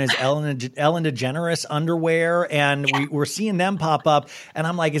 He's wearing his Ellen DeGeneres underwear, and we're seeing them pop up. And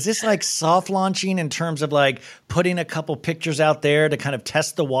I'm like, is this like soft launching in terms of like putting a couple pictures out there to kind of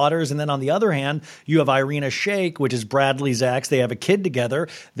test the waters? And then on the other hand, you have Irina Shayk, which is Bradley's ex. They have a kid together.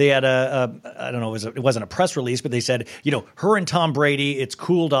 They had I don't know, it wasn't a press release, but they said, her and Tom Brady, it's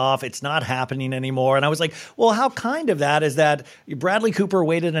cooled off. It's not happening anymore. And I was like, well, how kind of that is that Bradley Cooper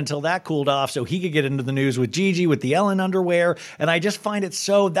waited until that cooled off so he could get into the news with Gigi with the Ellen underwear. And I just find it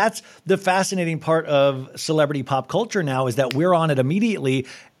that's the fascinating part of celebrity pop culture now, is that we're on it immediately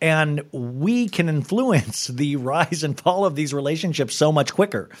and we can influence the rise and fall of these relationships so much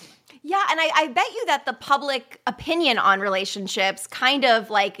quicker. Yeah, and I bet you that the public opinion on relationships kind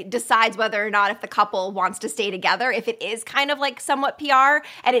of like decides whether or not if the couple wants to stay together, if it is kind of like somewhat PR.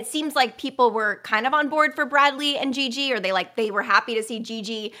 And it seems like people were kind of on board for Bradley and Gigi, or they were happy to see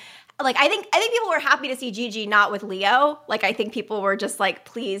Gigi. Like, I think people were happy to see Gigi not with Leo. Like, I think people were just like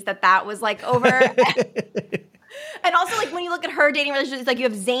pleased that was like over. And also, like, when you look at her dating relationships, like, you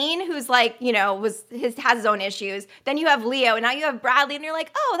have Zayn, who's like, has his own issues. Then you have Leo, and now you have Bradley, and you're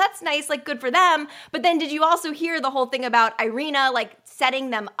like, oh, that's nice, like, good for them. But then did you also hear the whole thing about Irina, like, setting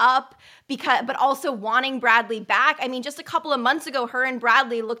them up, but also wanting Bradley back? I mean, just a couple of months ago, her and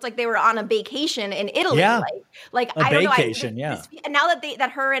Bradley looked like they were on a vacation in Italy. Yeah. Like I don't know. Yeah. And now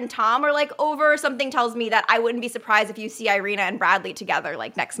that her and Tom are like over, something tells me that I wouldn't be surprised if you see Irina and Bradley together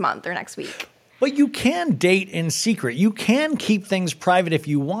like next month or next week. But you can date in secret. You can keep things private if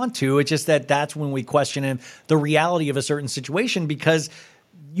you want to. It's just that's when we question the reality of a certain situation, because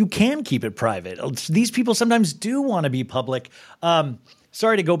you can keep it private. These people sometimes do want to be public.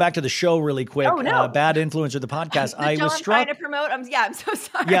 Sorry to go back to the show really quick. Oh, no. Bad Influencer, the podcast. I was trying to promote. I'm so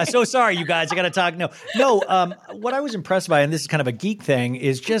sorry. Yeah, so sorry, you guys. I got to talk. No. What I was impressed by, and this is kind of a geek thing,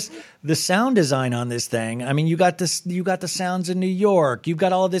 is just the sound design on this thing. I mean, you got the sounds in New York. You've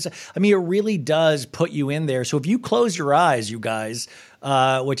got all of this. I mean, it really does put you in there. So if you close your eyes, you guys,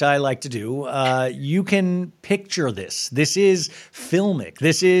 which I like to do, you can picture this. This is filmic.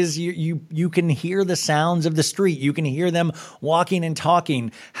 This is you can hear the sounds of the street. You can hear them walking and talking.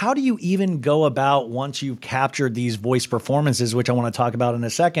 How do you even go about, once you've captured these voice performances, which I want to talk about in a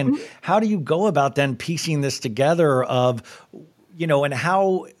second, how do you go about then piecing this together and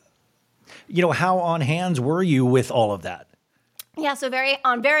how on hands were you with all of that? Yeah, so very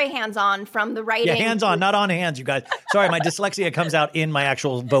hands-on from the writing. Yeah, hands-on, not on hands, you guys. Sorry, my dyslexia comes out in my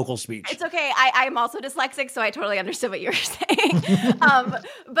actual vocal speech. It's okay. I'm also dyslexic, so I totally understood what you were saying.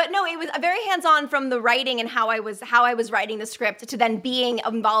 But no, it was very hands-on from the writing and how I was writing the script, to then being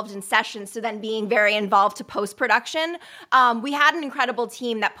involved in sessions, to then being very involved to post-production. We had an incredible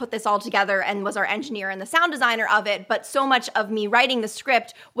team that put this all together and was our engineer and the sound designer of it, but so much of me writing the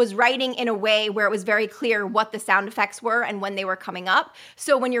script was writing in a way where it was very clear what the sound effects were and when they were coming up.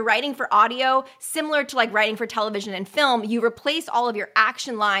 So when you're writing for audio, similar to like writing for television and film, you replace all of your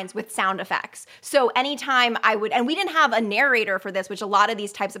action lines with sound effects. So anytime and we didn't have a narrator for this, which a lot of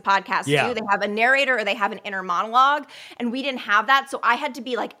these types of podcasts do. They have a narrator or they have an inner monologue, and we didn't have that. So I had to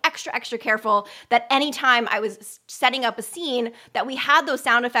be like extra, extra careful that anytime I was setting up a scene that we had those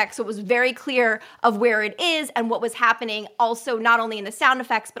sound effects. So it was very clear of where it is and what was happening, also not only in the sound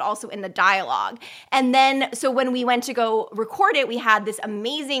effects, but also in the dialogue. And then, so when we went to go record it, we had this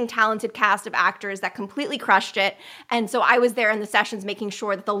amazing, talented cast of actors that completely crushed it. And so I was there in the sessions making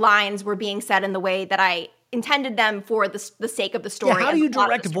sure that the lines were being said in the way that I intended them for the sake of the story. Yeah, how do you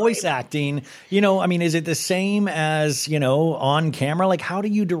direct voice acting? I mean, is it the same as, on camera? Like, how do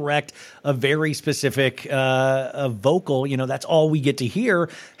you direct a very specific a vocal? That's all we get to hear.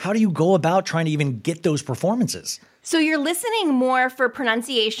 How do you go about trying to even get those performances? So you're listening more for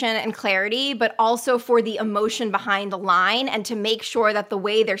pronunciation and clarity, but also for the emotion behind the line, and to make sure that the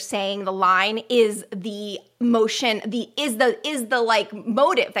way they're saying the line is the motion, is the like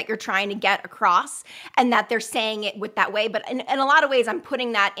motive that you're trying to get across, and that they're saying it with that way. But in a lot of ways, I'm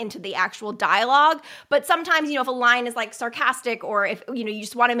putting that into the actual dialogue. But sometimes, if a line is like sarcastic, or if, you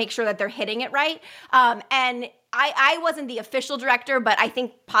just want to make sure that they're hitting it right. And I wasn't the official director, but I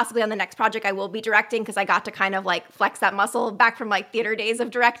think possibly on the next project I will be directing, because I got to kind of like flex that muscle back from like theater days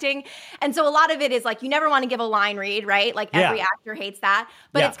of directing. And so a lot of it is like, you never want to give a line read, right? Like every actor hates that.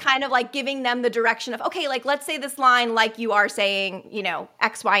 But it's kind of like giving them the direction of, okay, like let's say this line like you are saying,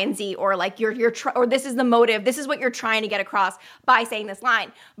 X, Y, and Z, or like or this is the motive, this is what you're trying to get across by saying this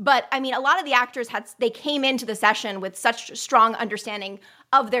line. But I mean, a lot of the actors they came into the session with such strong understanding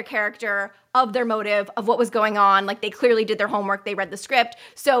of their character, of their motive, of what was going on. Like, they clearly did their homework. They read the script.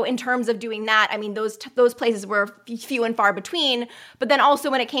 So in terms of doing that, I mean, those places were few and far between. But then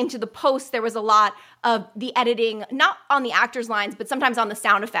also when it came to the post, there was a lot of the editing, not on the actors' lines, but sometimes on the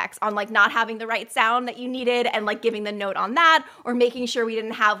sound effects, on like not having the right sound that you needed and like giving the note on that, or making sure we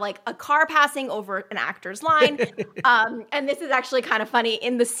didn't have like a car passing over an actor's line. And this is actually kind of funny.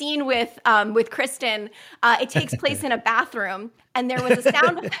 In the scene with Kristen, it takes place in a bathroom. And there was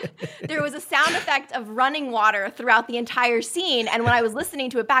a sound effect of running water throughout the entire scene. And when I was listening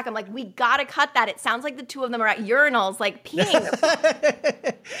to it back, I'm like, we gotta cut that. It sounds like the two of them are at urinals, like peeing.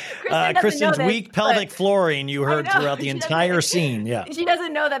 Kristen's weak pelvic flooring you heard throughout the entire scene. Yeah, she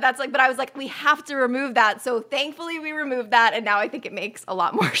doesn't know that that's like. But I was like, we have to remove that. So thankfully, we removed that, and now I think it makes a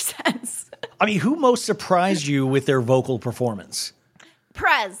lot more sense. I mean, who most surprised you with their vocal performance?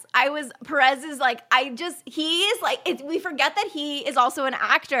 Perez is like, he is like, we forget that he is also an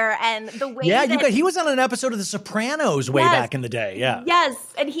actor, and the way he was on an episode of The Sopranos way back in the day. Yeah. Yes.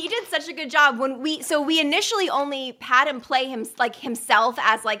 And he did such a good job we initially only had him play himself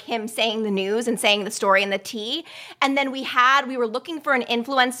as like him saying the news and saying the story and the tea. And then we were looking for an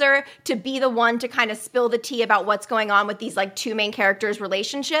influencer to be the one to kind of spill the tea about what's going on with these like two main characters'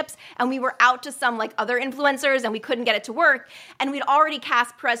 relationships. And we were out to some like other influencers and we couldn't get it to work. And we'd already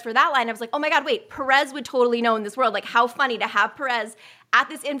cast Perez for that line. I was like, oh my God, wait, Perez would totally know in this world. Like, how funny to have Perez at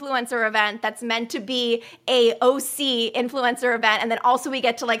this influencer event that's meant to be a OC influencer event. And then also we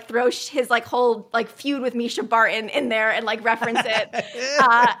get to like throw his like whole like feud with Misha Barton in there and like reference it.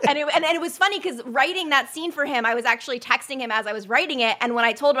 And it was funny because writing that scene for him, I was actually texting him as I was writing it. And when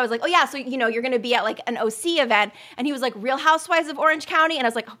I told him, I was like, oh yeah, so you're going to be at like an OC event. And he was like, Real Housewives of Orange County. And I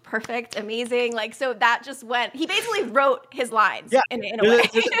was like, oh, perfect, amazing. Like, so that just went, he basically wrote his lines in a way.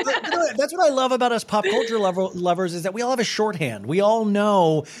 That's what I love about us pop culture lovers is that we all have a shorthand. We all know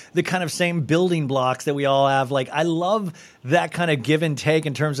the kind of same building blocks that we all have. Like, I love that kind of give and take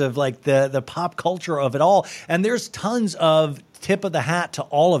in terms of like the pop culture of it all. And there's tons of tip of the hat to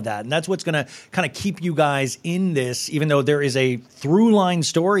all of that. And that's what's going to kind of keep you guys in this, even though there is a through line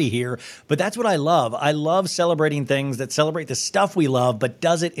story here. But that's what I love. I love celebrating things that celebrate the stuff we love, but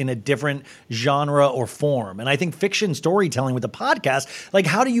does it in a different genre or form. And I think fiction storytelling with the podcast, like,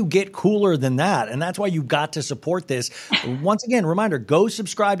 how do you get cooler than that? And that's why you got to support this. Once again, reminder, go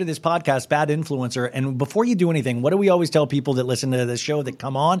subscribe to this podcast, Bad Influencer. And before you do anything, what do we always tell people that listen to this show that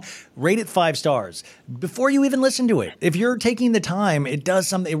come on? Rate it 5 stars before you even listen to it. If you're taking the time, it does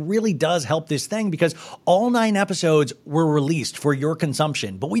something. It really does help this thing because all 9 episodes were released for your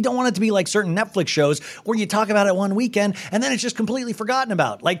consumption. But we don't want it to be like certain Netflix shows where you talk about it one weekend and then it's just completely forgotten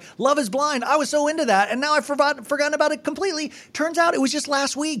about. Like Love is Blind. I was so into that and now I've forgotten about it completely. Turns out it was just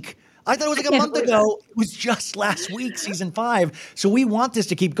last week. I thought it was like a month ago. It was just last week, season 5. So we want this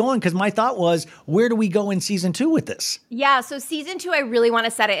to keep going because my thought was, where do we go in season 2 with this? Yeah, so season 2, I really want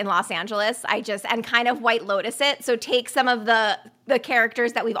to set it in Los Angeles. And kind of White Lotus it. So take some of the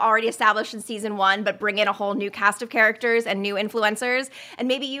characters that we've already established in season 1, but bring in a whole new cast of characters and new influencers. And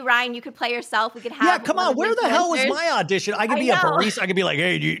maybe you, Ryan, you could play yourself. We could have come on. Where the hell was my audition? I could be a barista. I could be like,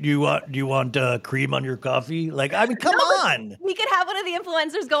 hey, do you want cream on your coffee? Like, I mean, come on. We could have one of the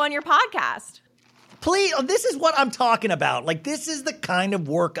influencers go on your podcast. Please, this is what I'm talking about. Like, this is the kind of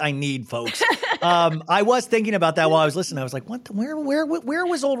work I need, folks. I was thinking about that while I was listening. I was like, what? Where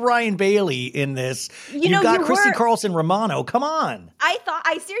was old Ryan Bailey in this? You got Christy Carlson Romano. Come on.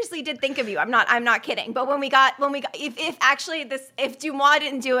 I seriously did think of you. I'm not kidding. But when we got, if Dumois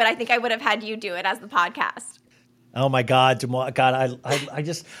didn't do it, I think I would have had you do it as the podcast. Oh my God, Dumois! God,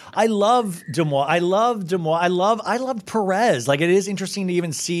 I love Dumois. I love Dumois. I love Perez. Like, it is interesting to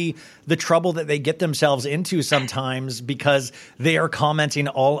even see the trouble that they get themselves into sometimes because they are commenting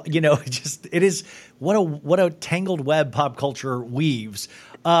all. It is what a tangled web pop culture weaves.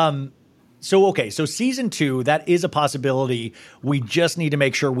 So season 2, that is a possibility. We just need to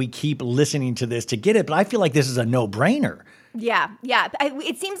make sure we keep listening to this to get it. But I feel like this is a no-brainer. Yeah.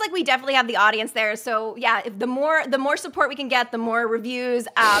 It seems like we definitely have the audience there. So yeah, if the more support we can get, the more reviews.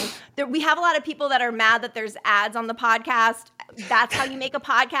 We have a lot of people that are mad that there's ads on the podcast. That's how you make a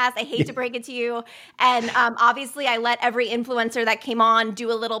podcast. I hate to break it to you. And obviously, I let every influencer that came on do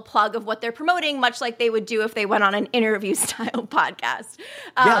a little plug of what they're promoting, much like they would do if they went on an interview style podcast.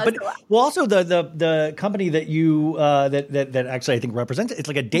 Also the company that you that actually I think represents it, it's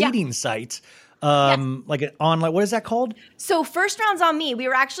like a dating site. like an online, what is that called? So First Round's on Me. We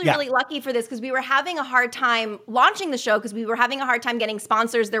were actually really lucky for this because we were having a hard time launching the show because we were having a hard time getting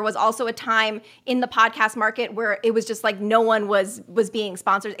sponsors. There was also a time in the podcast market where it was just like no one was being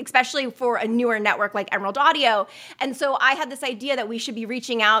sponsored, especially for a newer network like Emerald Audio. And so I had this idea that we should be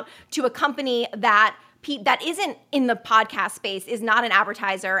reaching out to a company that isn't in the podcast space, is not an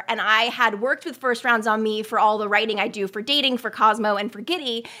advertiser. And I had worked with First Rounds on Me for all the writing I do for Dating, for Cosmo, and for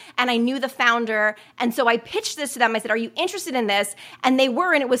Giddy. And I knew the founder. And so I pitched this to them. I said, are you interested in this? And they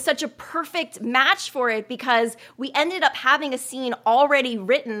were. And it was such a perfect match for it because we ended up having a scene already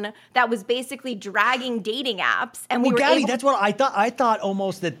written that was basically dragging dating apps. And we were Gabi, that's what I thought. I thought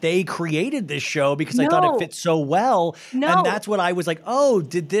almost that they created this show because I thought it fit so well. And that's what I was like, oh,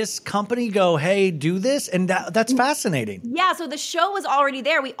 did this company go, hey, do this? And that's fascinating. Yeah, so the show was already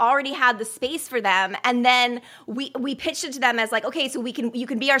there. We already had the space for them. And then we pitched it to them as like, okay, so you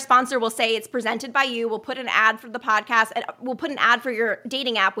can be our sponsor. We'll say it's presented by you. We'll put an ad for the podcast and we'll put an ad for your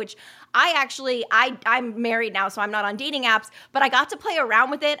dating app, which I'm married now, so I'm not on dating apps, but I got to play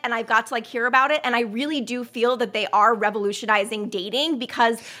around with it and I got to like hear about it. And I really do feel that they are revolutionizing dating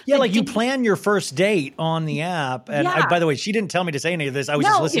because you plan your first date on the app. And by the way, she didn't tell me to say any of this. I was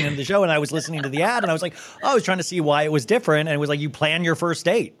just listening to the show and I was listening to the ad and I was like, I was trying to see why it was different. And it was like, you plan your first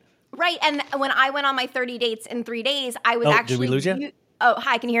date. Right. And when I went on my 30 dates in 3 days, I was actually. Did we lose you?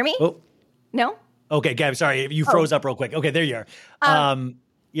 Hi. Can you hear me? Oh. No? Okay, Gab, sorry. You froze up real quick. Okay, there you are.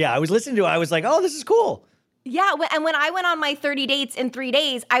 I was listening to it. I was like, oh, this is cool. Yeah, and when I went on my 30 dates in 3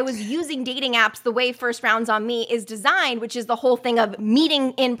 days, I was using dating apps the way First Rounds on Me is designed, which is the whole thing of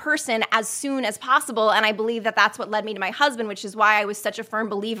meeting in person as soon as possible. And I believe that that's what led me to my husband, which is why I was such a firm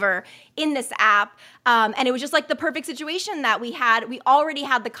believer in this app. And it was just like the perfect situation that we had. We already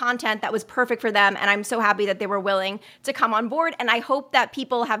had the content that was perfect for them. And I'm so happy that they were willing to come on board. And I hope that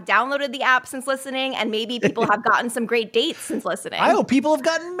people have downloaded the app since listening. And maybe people have gotten some great dates since listening. I hope people have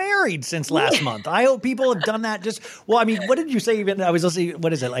gotten married since last month. I hope people have done that. What did you say? Even I was listening.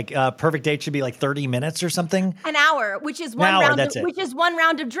 What is it? Like perfect date should be like 30 minutes or something? An hour, which is one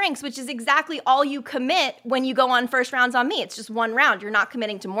round of drinks, which is exactly all you commit when you go on First Rounds on Me. It's just one round. You're not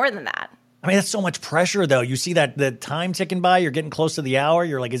committing to more than that. I mean, that's so much pressure, though. You see that the time ticking by, you're getting close to the hour.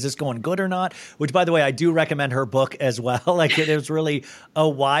 You're like, is this going good or not? Which, by the way, I do recommend her book as well. Like, it was really a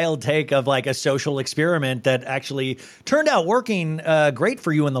wild take of like a social experiment that actually turned out working great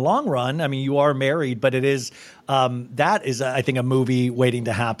for you in the long run. I mean, you are married, but it is that is, I think, a movie waiting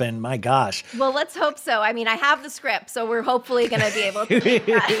to happen. My gosh. Well, let's hope so. I mean, I have the script, so we're hopefully going to be able to do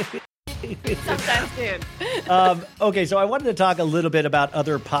that. Sometime soon. Okay, so I wanted to talk a little bit about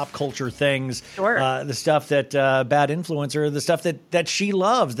other pop culture things. Sure. The stuff that Bad Influencer, the stuff that she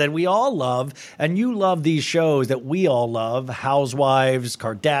loves, that we all love. And you love these shows that we all love, Housewives,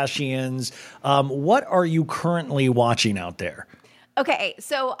 Kardashians. What are you currently watching out there? Okay,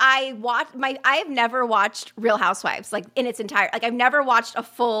 so I have never watched Real Housewives like in its entire, like I've never watched a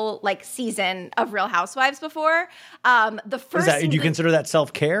full like season of Real Housewives before. The first do you consider that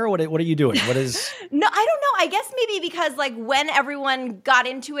self-care? What are you doing? What is? No, I don't know. I guess maybe because like when everyone got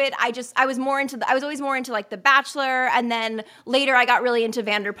into it, I was always more into like The Bachelor, and then later I got really into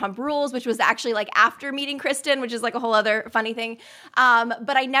Vanderpump Rules, which was actually like after meeting Kristen, which is like a whole other funny thing.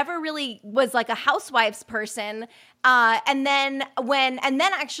 But I never really was like a Housewives person. And then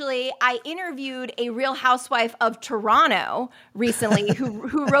actually I interviewed a Real Housewife of Toronto recently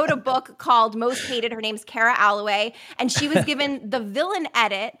who wrote a book called Most Hated. Her name's Cara Alloway, and she was given the villain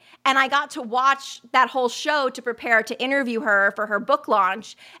edit, and I got to watch that whole show to prepare to interview her for her book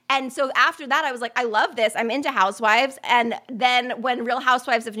launch. And so after that, I was like, I love this. I'm into Housewives. And then when Real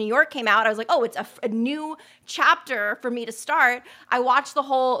Housewives of New York came out, I was like, oh, it's a new chapter for me to start. I watched the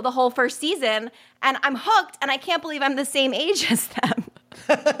whole first season, and I'm hooked, and I can't believe I'm the same age as them.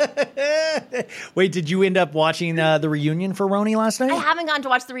 Wait, did you end up watching the reunion for Roni last night? I haven't gone to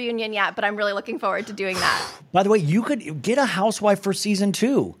watch the reunion yet, but I'm really looking forward to doing that. By the way, you could get a housewife for season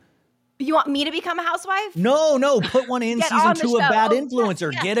 2. You want me to become a housewife? No. Put one in season 2 of Bad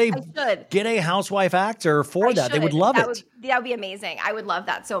Influencer. Yes, get a housewife actor for that. They would love it. That would be amazing. I would love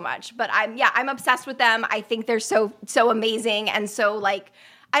that so much. But I'm obsessed with them. I think they're so amazing, and so like,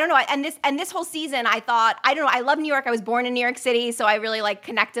 I don't know. And this whole season, I thought, I don't know. I love New York. I was born in New York City, so I really like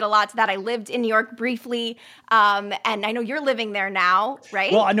connected a lot to that. I lived in New York briefly, and I know you're living there now, right?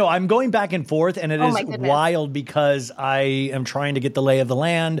 Well, I know I'm going back and forth, and it is wild because I am trying to get the lay of the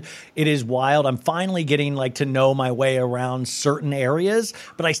land. It is wild. I'm finally getting like to know my way around certain areas,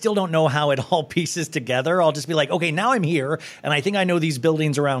 but I still don't know how it all pieces together. I'll just be like, okay, now I'm here, and I think I know these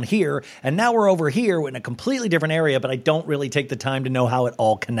buildings around here, and now we're over here in a completely different area, but I don't really take the time to know how it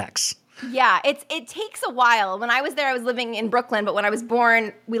all connects. Yeah, it takes a while. When I was there, I was living in Brooklyn, but when I was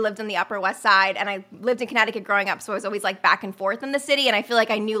born, we lived on the Upper West Side, and I lived in Connecticut growing up, so I was always like back and forth in the city, and I feel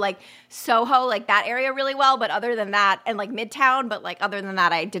like I knew like Soho, like that area really well, but other than that, and like Midtown, but like other than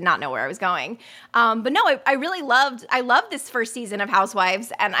that, I did not know where I was going. But no, I really loved this first season of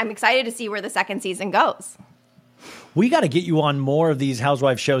Housewives, and I'm excited to see where the second season goes. We got to get you on more of these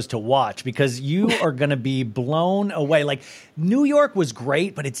Housewives shows to watch because you are going to be blown away. Like, New York was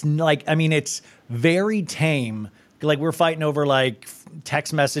great, but it's like, I mean, it's very tame. Like, we're fighting over like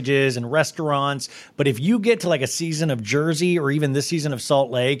text messages and restaurants. But if you get to like a season of Jersey or even this season of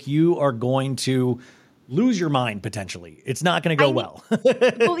Salt Lake, you are going to lose your mind potentially. It's not going to go well.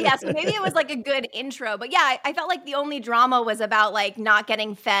 Well, yeah, so maybe it was like a good intro. But yeah, I felt like the only drama was about like not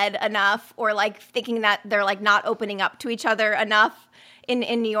getting fed enough or like thinking that they're like not opening up to each other enough in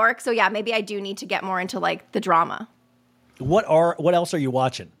New York. So yeah, maybe I do need to get more into like the drama. What else are you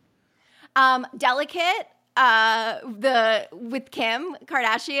watching? Delicate. With Kim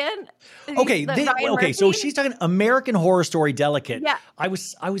Kardashian. Okay. So she's talking American Horror Story Delicate. Yeah. I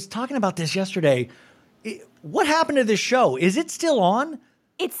was talking about this yesterday. What happened to this show? Is it still on?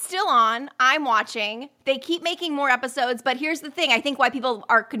 It's still on. I'm watching. They keep making more episodes, but here's the thing. I think why people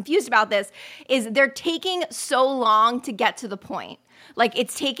are confused about this is they're taking so long to get to the point. Like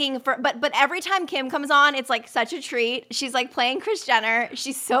it's taking but every time Kim comes on, it's like such a treat. She's like playing Kris Jenner.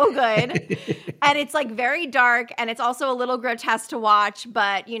 She's so good. And it's like very dark and it's also a little grotesque to watch.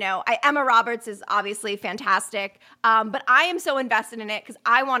 But you know, Emma Roberts is obviously fantastic. But I am so invested in it because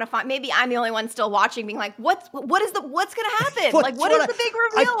I want to find, maybe I'm the only one still watching being like, what's going to happen? What is the big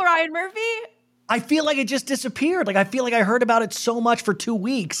reveal, Ryan Murphy? I feel like it just disappeared. Like, I feel like I heard about it so much for 2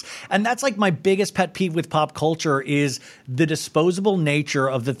 weeks. And that's like my biggest pet peeve with pop culture is the disposable nature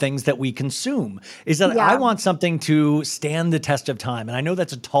of the things that we consume. Is that I want something to stand the test of time. And I know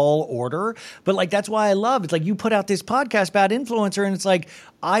that's a tall order, but like, that's why I love it. It's like you put out this podcast, Bad Influencer, and it's like,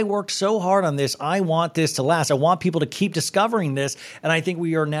 I worked so hard on this. I want this to last. I want people to keep discovering this. And I think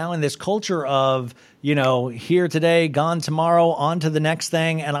we are now in this culture of, you know, here today, gone tomorrow, on to the next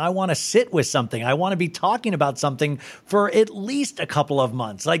thing. And I want to sit with something. I want to be talking about something for at least a couple of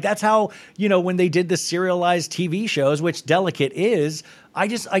months. Like that's how, you know, when they did the serialized TV shows, which Delicate is, I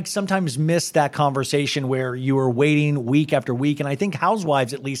sometimes miss that conversation where you are waiting week after week. And I think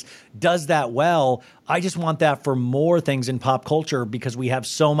Housewives at least does that well. I just want that for more things in pop culture because we have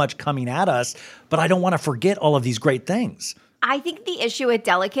so much coming at us, but I don't want to forget all of these great things. I think the issue with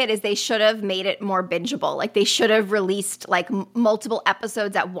Delicate is they should have made it more bingeable. Like they should have released like multiple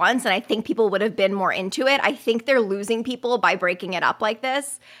episodes at once. And I think people would have been more into it. I think they're losing people by breaking it up like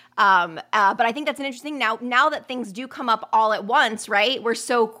this. But I think that's an interesting now that things do come up all at once, right? We're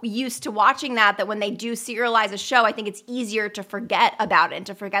so used to watching that when they do serialize a show, I think it's easier to forget about it and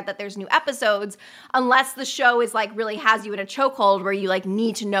to forget that there's new episodes unless the show is like really has you in a chokehold where you like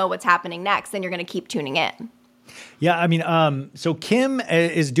need to know what's happening next. Then you're going to keep tuning in. Yeah, I mean, so Kim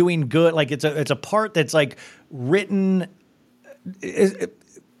is doing good. Like it's a part that's like written.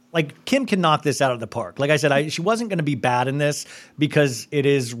 Like Kim can knock this out of the park. Like I said, she wasn't going to be bad in this because it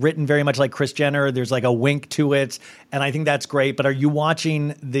is written very much like Kris Jenner. There's like a wink to it, and I think that's great. But are you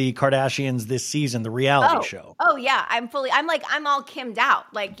watching the Kardashians this season, the reality show? Oh yeah, I'm all Kim'd out.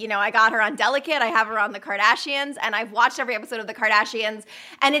 Like, you know, I got her on Delicate, I have her on the Kardashians, and I've watched every episode of the Kardashians.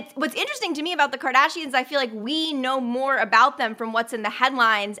 And what's interesting to me about the Kardashians, I feel like we know more about them from what's in the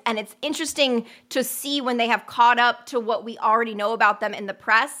headlines, and it's interesting to see when they have caught up to what we already know about them in the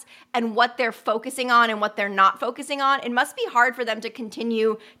press. And what they're focusing on and what they're not focusing on. It must be hard for them to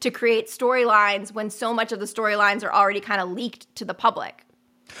continue to create storylines when so much of the storylines are already kind of leaked to the public.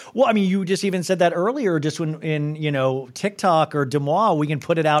 Well, I mean, you just even said that earlier, just when in, you know, TikTok or Demois, we can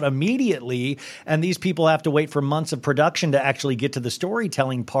put it out immediately. And these people have to wait for months of production to actually get to the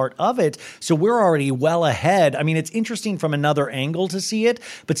storytelling part of it. So we're already well ahead. I mean, it's interesting from another angle to see it,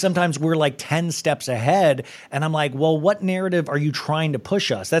 but sometimes we're like 10 steps ahead. And I'm like, well, what narrative are you trying to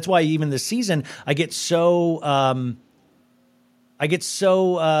push us? That's why even this season, I get so kind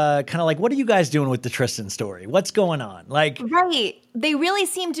of like, what are you guys doing with the Tristan story? What's going on? Like, right. They really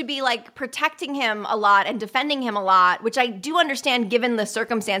seem to be like protecting him a lot and defending him a lot, which I do understand given the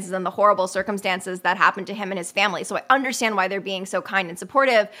circumstances and the horrible circumstances that happened to him and his family. So I understand why they're being so kind and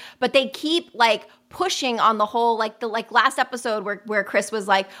supportive, but they keep like pushing on the whole, like the last episode where Kris was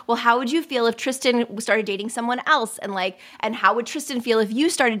like, well, how would you feel if Tristan started dating someone else? And how would Tristan feel if you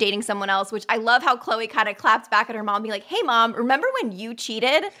started dating someone else? Which I love how Khloe kind of clapped back at her mom being like, hey mom, remember when you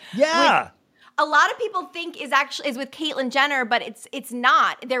cheated? Yeah. a lot of people think is with Caitlyn Jenner, but it's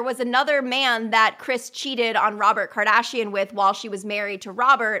not. There was another man that Kris cheated on Robert Kardashian with while she was married to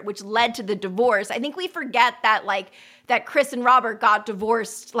Robert, which led to the divorce. I think we forget that that Kris and Robert got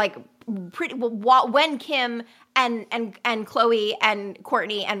divorced when Kim and Khloe and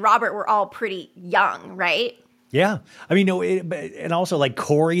Kourtney and Robert were all pretty young, right? Yeah. I mean, no, and also like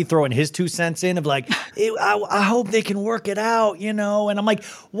Corey throwing his 2 cents in of like, I hope they can work it out, And I'm like,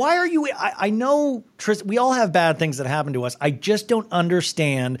 why are you, I know, Tris, we all have bad things that happen to us. I just don't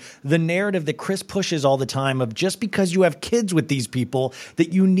understand the narrative that Kris pushes all the time of just because you have kids with these people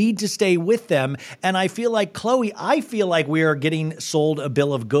that you need to stay with them. And I feel like Khloe, we are getting sold a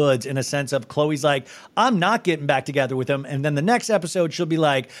bill of goods in a sense of Khloe's like, I'm not getting back together with him. And then the next episode, she'll be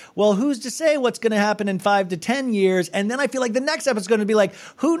like, well, who's to say what's going to happen in 5 to 10 years? And then I feel like the next episode is going to be like,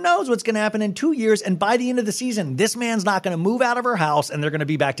 who knows what's going to happen in 2 years? And by the end of the season, this man's not going to move out of her house and they're going to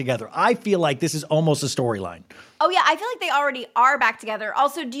be back together. I feel like this is almost a storyline. Oh yeah, I feel like they already are back together.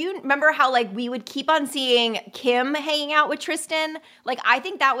 Also, do you remember how we would keep on seeing Kim hanging out with Tristan? I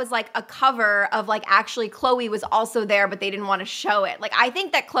think that was a cover of actually Khloe was also there, but they didn't want to show it. I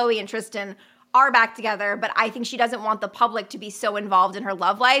think that Khloe and Tristan are back together, but I think she doesn't want the public to be so involved in her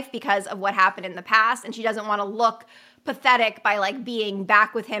love life because of what happened in the past, and she doesn't want to look pathetic by being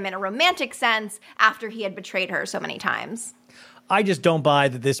back with him in a romantic sense after he had betrayed her so many times. I just don't buy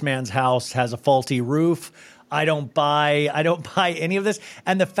that this man's house has a faulty roof. I don't buy any of this.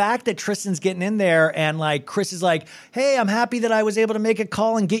 And the fact that Tristan's getting in there and Kris is like, hey, I'm happy that I was able to make a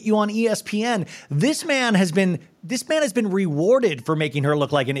call and get you on ESPN. This man has been rewarded for making her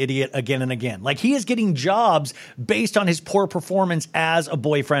look like an idiot again and again. He is getting jobs based on his poor performance as a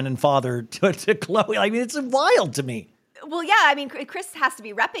boyfriend and father to Khloe. I mean, it's wild to me. Well, yeah, I mean, Kris has to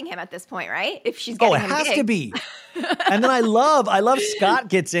be repping him at this point, right? If she's getting him it has gigs. to be. And then I love Scott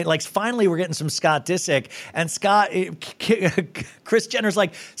gets in. Finally, we're getting some Scott Disick. And Kris Jenner's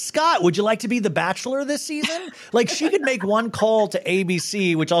like, Scott, would you like to be the Bachelor this season? She could make one call to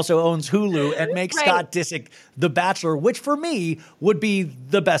ABC, which also owns Hulu, and make Scott Disick the Bachelor, which for me would be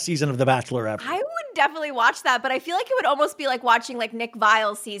the best season of The Bachelor ever. I would definitely watch that, but I feel like it would almost be like watching Nick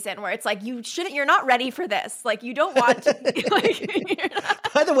Vile's season, where it's you're not ready for this. You don't want to.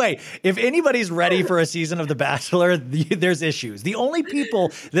 By the way, if anybody's ready for a season of The Bachelor, there's issues. The only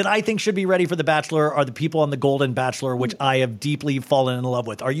people that I think should be ready for The Bachelor are the people on the Golden Bachelor, which I have deeply fallen in love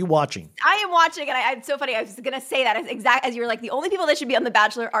with. Are you watching? I am watching, and it's so funny. I was going to say that as you were the only people that should be on The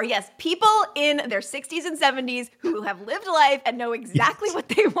Bachelor are, yes, people in their 60s and 70s who have lived life and know exactly what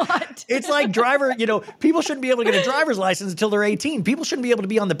they want. It's like people shouldn't be able to get a driver's license until they're 18. People shouldn't be able to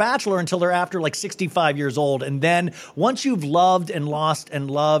be on The Bachelor until they're after 65 years old. And then once you've loved and lost and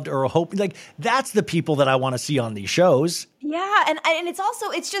loved or hope, that's the people that I want to see on these shows. Yeah, and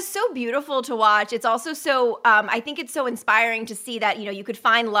it's just so beautiful to watch. It's also so, I think it's so inspiring to see that, you could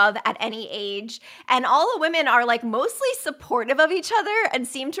find love at any age. And all the women are mostly supportive of each other and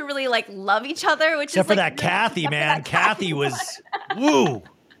seem to really love each other, which except is for that Kathy, man. Kathy was, woo.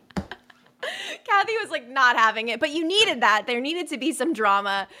 Kathy was not having it, but you needed that. There needed to be some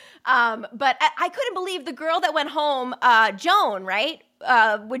drama. But I couldn't believe the girl that went home, Joan, right?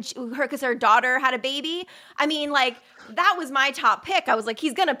 Because her daughter had a baby. I mean, that was my top pick. I was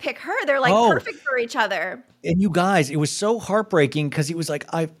he's going to pick her. They're perfect for each other. And you guys, it was so heartbreaking because he was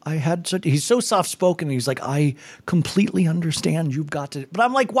he's so soft spoken. He's I completely understand. You've got to, but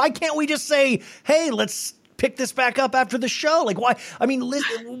I'm why can't we just say, hey, let's pick this back up after the show? Why? I mean,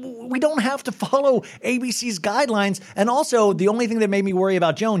 listen, we don't have to follow ABC's guidelines. And also, the only thing that made me worry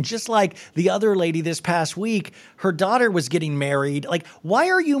about Joan, just like the other lady this past week, her daughter was getting married. Why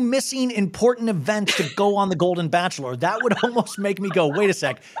are you missing important events to go on the Golden Bachelor? That would almost make me go, wait a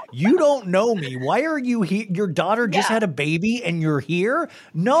sec. You don't know me. Why are you here? Your daughter just had a baby and you're here?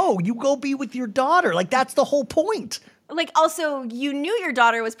 No, you go be with your daughter. That's the whole point. Also, you knew your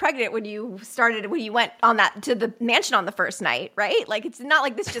daughter was pregnant when you went on to the mansion on the first night, right? It's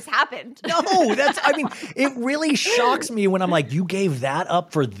not this just happened. No, it really shocks me when I'm you gave that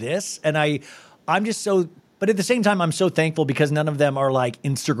up for this. And I'm just so, but at the same time, I'm so thankful because none of them are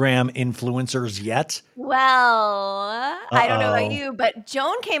Instagram influencers yet. Well, I don't know about you, but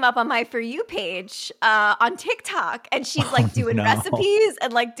Joan came up on my For You page on TikTok, and she's doing recipes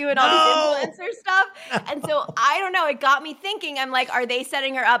and doing all these influencer stuff. And so I don't know. It got me thinking. I'm are they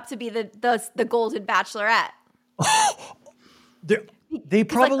setting her up to be the Golden Bachelorette? They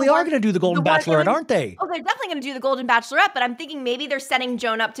probably are going to do the Golden Bachelorette, aren't they? Oh, they're definitely going to do the Golden Bachelorette, but I'm thinking maybe they're setting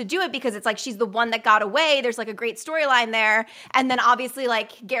Joan up to do it because it's like she's the one that got away. There's like a great storyline there. And then obviously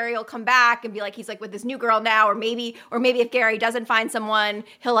like Gary will come back and be like, he's like with this new girl now, or maybe if Gary doesn't find someone,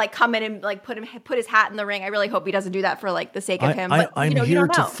 he'll like come in and like put his hat in the ring. I really hope he doesn't do that for like the sake of him. But, I'm here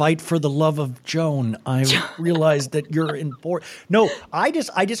to fight for the love of Joan. I realize that you're in board. No, I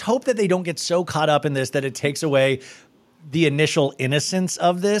just hope that they don't get so caught up in this that it takes away the initial innocence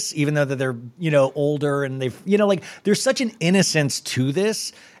of this, even though that they're, older and they've, like there's such an innocence to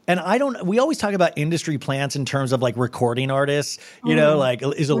this. And we always talk about industry plants in terms of like recording artists, like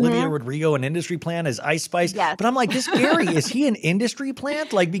is Olivia Rodrigo an industry plant? Is Ice Spice? Yes. But I'm like, this Gary, is he an industry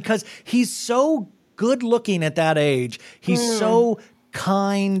plant? Like, because he's so good looking at that age. He's so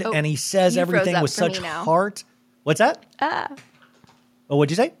kind and he says everything with such heart. What's that? Oh, what'd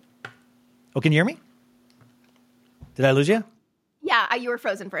you say? Oh, can you hear me? Did I lose you? Yeah, you were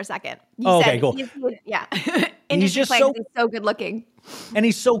frozen for a second. Okay, cool. Yeah. He's just so good looking. And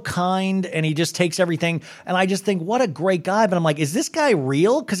he's so kind and he just takes everything. And I just think, what a great guy. But I'm like, is this guy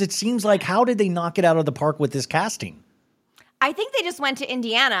real? Because it seems like, how did they knock it out of the park with this casting? I think they just went to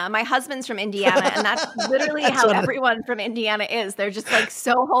Indiana. My husband's from Indiana, and that's literally how everyone from Indiana is. They're just like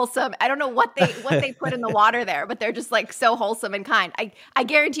so wholesome. I don't know what they put in the water there, but they're just like so wholesome and kind. I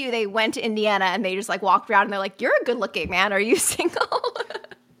guarantee you they went to Indiana and they just like walked around and they're like, "You're a good looking man. Are you single?"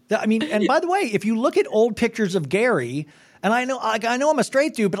 I mean, and by the way, if you look at old pictures of Gary, and I know I'm a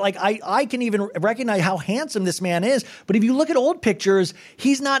straight dude, but like I can even recognize how handsome this man is. But if you look at old pictures,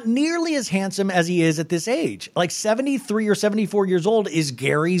 he's not nearly as handsome as he is at this age. Like 73 or 74 years old is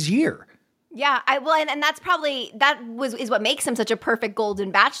Gary's year. Yeah, and that's probably is what makes him such a perfect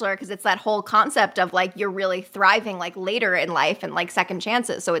Golden Bachelor, because it's that whole concept of like you're really thriving like later in life and like second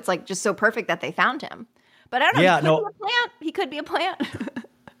chances. So it's like just so perfect that they found him. But I don't know. Yeah, he could be a plant.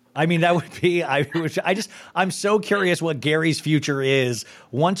 I mean, that would be, I'm so curious what Gary's future is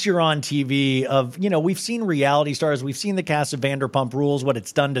once you're on TV we've seen reality stars. We've seen the cast of Vanderpump Rules, what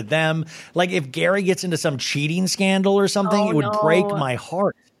it's done to them. Like if Gary gets into some cheating scandal or something, it would break my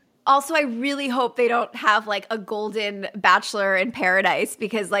heart. Also, I really hope they don't have like a Golden Bachelor in Paradise,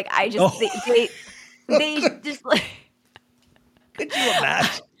 because like they just like. Could you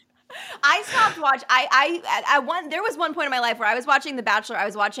imagine? I stopped watching. There was one point in my life where I was watching The Bachelor, I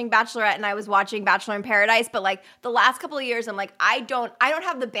was watching Bachelorette, and I was watching Bachelor in Paradise. But like the last couple of years, I'm like, I don't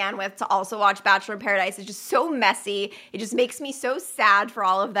have the bandwidth to also watch Bachelor in Paradise. It's just so messy. It just makes me so sad for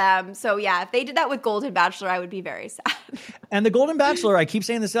all of them. So yeah, if they did that with Golden Bachelor, I would be very sad. And the Golden Bachelor, I keep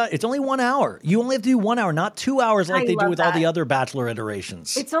saying this, it's only 1 hour. You only have to do 1 hour, not 2 hours like they do with all the other Bachelor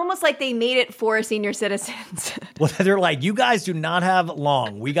iterations. It's almost like they made it for senior citizens. Well, they're like, you guys do not have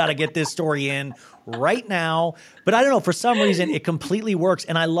long. We got to get this story in right now. But I don't know, for some reason, it completely works.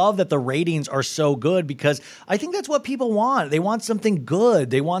 And I love that the ratings are so good, because I think that's what people want. They want something good.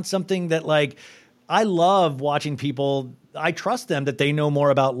 They want something that, like, I love watching people. I trust them that they know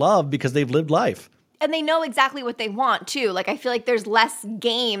more about love because they've lived life. And they know exactly what they want, too. Like, I feel like there's less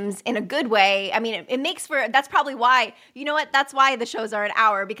games in a good way. I mean, it makes for – that's probably why – you know what? That's why the shows are an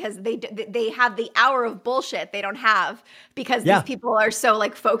hour, because they have the hour of bullshit they don't have, because these people are so,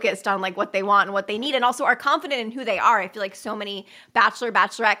 like, focused on, like, what they want and what they need, and also are confident in who they are. I feel like so many Bachelor,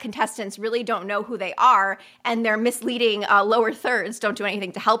 Bachelorette contestants really don't know who they are, and their misleading lower thirds don't do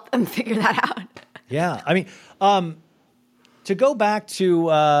anything to help them figure that out. Yeah. I mean to go back to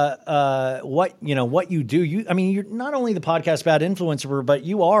what you do, you're not only the podcast Bad Influencer, but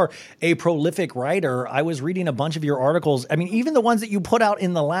you are a prolific writer. I was reading a bunch of your articles. I mean, even the ones that you put out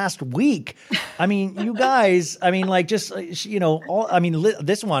in the last week. I mean, you guys. I mean, like just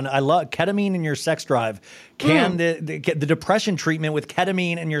this one I love. Ketamine in your sex drive. Can the depression treatment with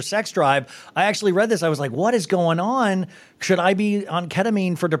ketamine and your sex drive? I actually read this. I was like, what is going on? Should I be on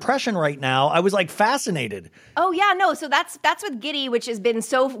ketamine for depression right now? I was like fascinated. Oh yeah, no. So that's with Giddy, which has been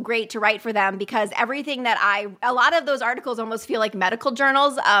so great to write for them, because everything that a lot of those articles almost feel like medical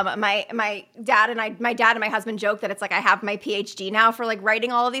journals. My dad and my husband joke that it's like I have my PhD now for like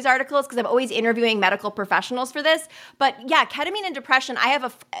writing all of these articles, because I'm always interviewing medical professionals for this. But yeah, ketamine and depression. I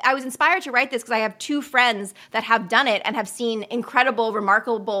was inspired to write this because I have two friends that have done it and have seen incredible,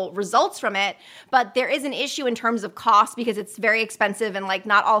 remarkable results from it. But there is an issue in terms of cost, because it's very expensive and like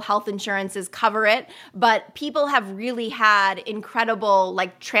not all health insurances cover it. But people have really had incredible,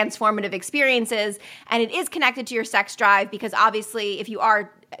 like transformative experiences. And it is connected to your sex drive, because obviously if you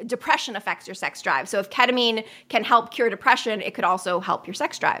are, depression affects your sex drive. So if ketamine can help cure depression, it could also help your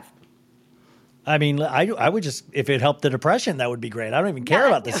sex drive. I mean, I would just, if it helped the depression, that would be great. I don't even care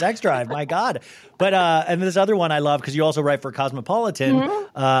about the sex drive. My God. But, and this other one I love, because you also write for Cosmopolitan,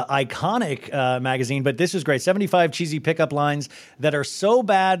 iconic magazine. But this is great. 75 cheesy pickup lines that are so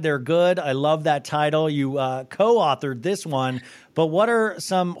bad, they're good. I love that title. You co-authored this one. But what are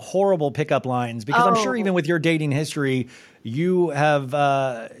some horrible pickup lines? Because I'm sure even with your dating history, you have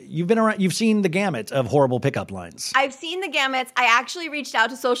you've been around. You've seen the gamut of horrible pickup lines. I've seen the gamuts. I actually reached out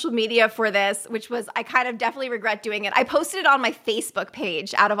to social media for this, which was, I kind of definitely regret doing it. I posted it on my Facebook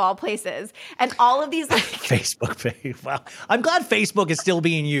page, out of all places, and all of these Facebook page. Wow, I'm glad Facebook is still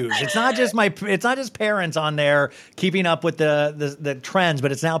being used. It's not just parents on there keeping up with the trends,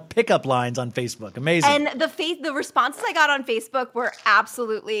 but it's now pickup lines on Facebook. Amazing. And the responses I got on Facebook were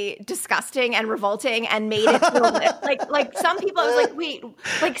absolutely disgusting and revolting, and made it feel like some people, I was like, wait,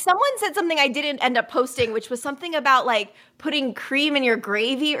 like someone said something I didn't end up posting, which was something about like putting cream in your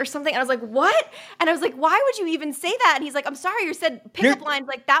gravy or something. And I was like, what? And I was like, why would you even say that? And he's like, I'm sorry, you said pickup lines.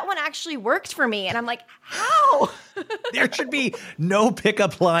 Like, that one actually worked for me. And I'm like, how? There should be no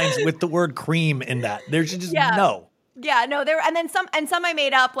pickup lines with the word cream in that. There should just no. Yeah, no, there, and then some I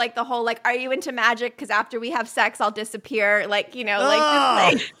made up, like the whole, like, are you into magic? Because after we have sex, I'll disappear. Like, you know,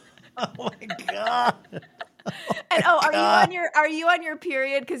 like this thing. Oh my God. And are you on your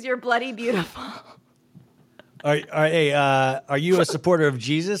period because you're bloody beautiful? Are you a supporter of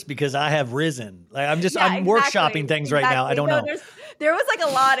Jesus? Because I have risen. Like I'm workshopping things right now. I don't know. There was like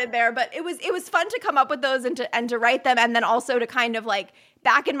a lot in there, but it was fun to come up with those and to write them, and then also to kind of like,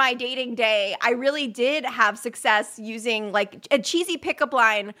 back in my dating day, I really did have success using like a cheesy pickup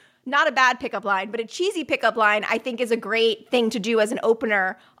line. Not a bad pickup line, but a cheesy pickup line, I think, is a great thing to do as an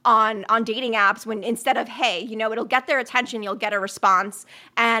opener on dating apps, when instead of, hey, you know, it'll get their attention, you'll get a response.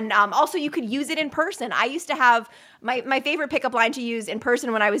 And also you could use it in person. I used to have my favorite pickup line to use in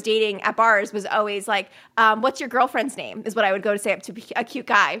person when I was dating at bars was always like, what's your girlfriend's name, is what I would go to say up to a cute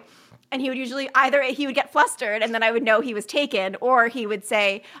guy. And he would usually he would get flustered, and then I would know he was taken, or he would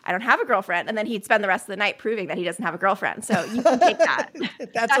say, I don't have a girlfriend. And then he'd spend the rest of the night proving that he doesn't have a girlfriend. So you can take that.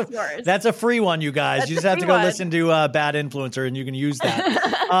 That's yours. That's a free one, you guys. You just have to go listen to Bad Influencer, and you can use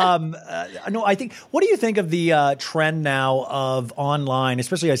that. No, I think, what do you think of the trend now of online,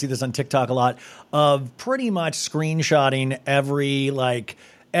 especially I see this on TikTok a lot, of pretty much screenshotting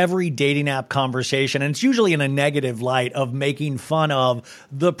every dating app conversation, and it's usually in a negative light of making fun of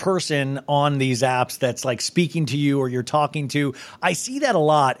the person on these apps that's like speaking to you or you're talking to. I see that a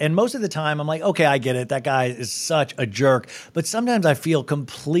lot, and most of the time I'm like, okay, I get it. That guy is such a jerk. But sometimes I feel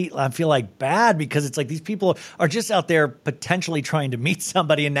like bad, because it's like these people are just out there potentially trying to meet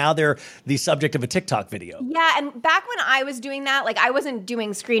somebody, and now they're the subject of a TikTok video. Yeah, and back when I was doing that, like I wasn't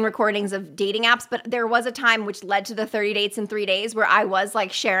doing screen recordings of dating apps, but there was a time which led to the 30 dates in 3 days where I was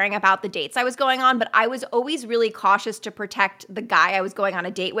like sharing about the dates I was going on, but I was always really cautious to protect the guy I was going on a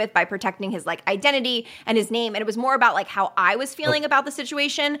date with by protecting his like identity and his name. And it was more about like how I was feeling about the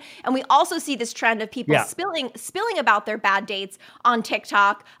situation. And we also see this trend of people spilling about their bad dates on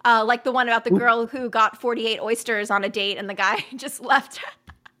TikTok, like the one about the girl who got 48 oysters on a date and the guy just left.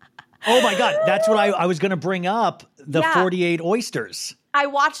 Oh my God, that's what I was going to bring up, the 48 oysters. I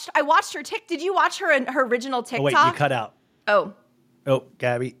watched her Did you watch her original TikTok? Oh wait, you cut out. Oh,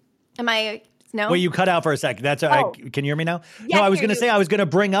 Gabi. Am I? No. Well, you cut out for a second. That's can you hear me now? Yeah, no, I was going to say I was going to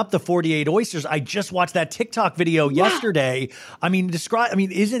bring up the 48 oysters. I just watched that TikTok video yesterday. I mean,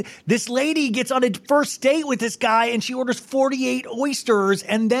 isn't this lady gets on a first date with this guy and she orders 48 oysters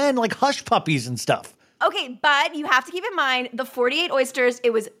and then like hush puppies and stuff. Okay, but you have to keep in mind the 48 oysters, it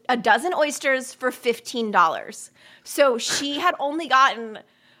was a dozen oysters for $15. So she had only gotten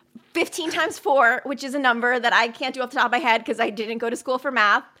 15 times 4, which is a number that I can't do off the top of my head because I didn't go to school for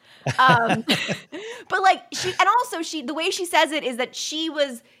math. But like the way she says it is that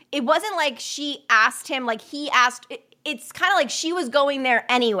it wasn't like she asked him, like he asked, it's kind of like she was going there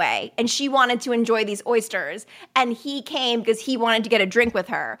anyway and she wanted to enjoy these oysters and he came because he wanted to get a drink with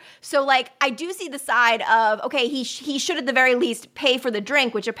her. So like I do see the side of, okay, he should at the very least pay for the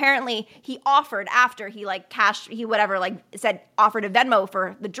drink, which apparently he offered after he like offered a Venmo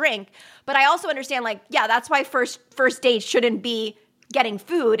for the drink. But I also understand like, yeah, that's why first dates shouldn't be getting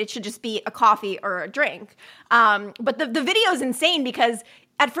food. It should just be a coffee or a drink. But the video is insane because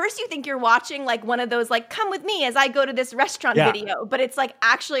at first you think you're watching like one of those like come with me as I go to this restaurant video, but it's like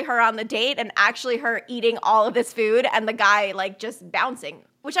actually her on the date and actually her eating all of this food and the guy like just bouncing,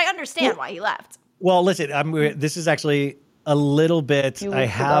 which I understand why he left. Well, listen, this is actually a little bit, I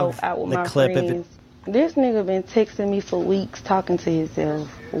have the clip of it. This nigga been texting me for weeks talking to himself.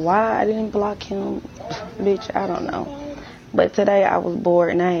 Why I didn't block him, bitch, I don't know. But today I was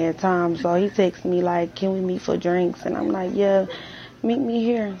bored and I had time, so he texted me like, can we meet for drinks? And I'm like, yeah, meet me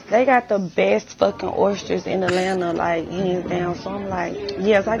here. They got the best fucking oysters in Atlanta, like, hands down. So I'm like,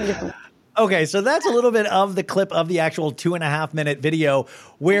 yes, I can get some. Okay, so that's a little bit of the clip of the actual 2.5 minute video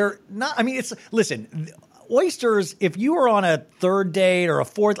where listen, oysters, if you were on a third date or a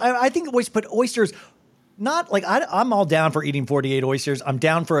fourth, I think always put oysters, not like I'm all down for eating 48 oysters. I'm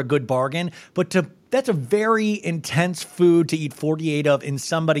down for a good bargain, but that's a very intense food to eat 48 of in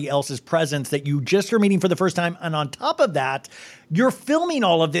somebody else's presence that you just are meeting for the first time. And on top of that, you're filming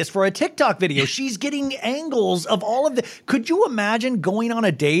all of this for a TikTok video. She's getting angles of all of the. Could you imagine going on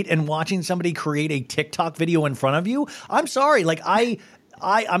a date and watching somebody create a TikTok video in front of you? I'm sorry. Like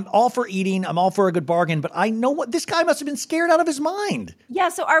I'm all for eating. I'm all for a good bargain, but I know what this guy must have been scared out of his mind. Yeah.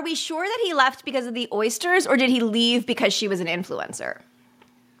 So are we sure that he left because of the oysters, or did he leave because she was an influencer?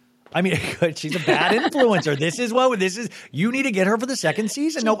 I mean, she's a bad influencer. This is. You need to get her for the second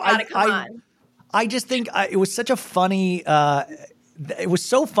season. I just think it was such a funny. It was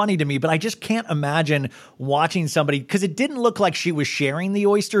so funny to me, but I just can't imagine watching somebody, because it didn't look like she was sharing the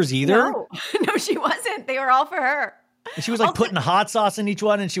oysters either. No, she wasn't. They were all for her. And she was like putting hot sauce in each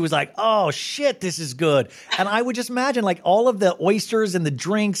one, and she was like, oh shit, this is good. And I would just imagine like all of the oysters and the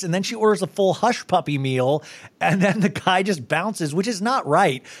drinks, and then she orders a full hush puppy meal, and then the guy just bounces, which is not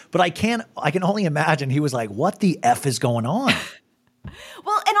right. But I can only imagine he was like, what the F is going on?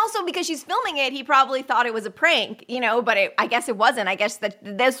 Well, and also because she's filming it, he probably thought it was a prank, but I guess it wasn't. I guess that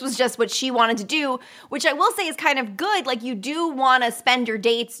this was just what she wanted to do, which I will say is kind of good. Like, you do want to spend your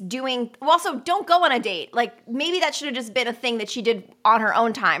dates also don't go on a date. Like, maybe that should have just been a thing that she did on her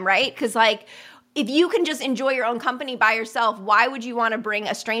own time, right? Because like, if you can just enjoy your own company by yourself, why would you want to bring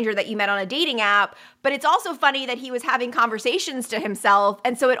a stranger that you met on a dating app? But it's also funny that he was having conversations to himself.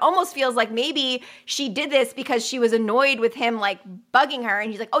 And so it almost feels like maybe she did this because she was annoyed with him, like, bugging her.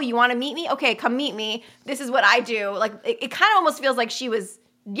 And he's like, oh, you want to meet me? Okay, come meet me. This is what I do. Like, it kind of almost feels like she was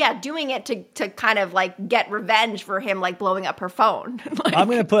doing it to kind of like get revenge for him, like blowing up her phone. Like, I'm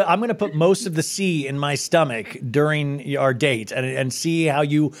gonna put most of the C in my stomach during our date and see how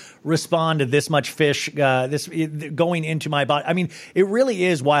you respond to this much fish this going into my body. I mean, it really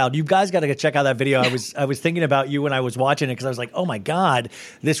is wild. You guys got to check out that video. I was thinking about you when I was watching it, because I was like, oh my god,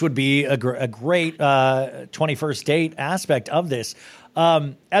 this would be a great 21st date aspect of this.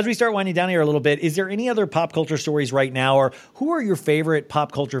 As we start winding down here a little bit, is there any other pop culture stories right now, or who are your favorite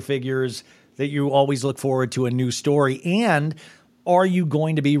pop culture figures that you always look forward to a new story? And are you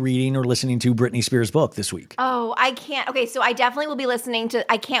going to be reading or listening to Britney Spears' book this week? Oh, I can't. Okay, so I definitely will be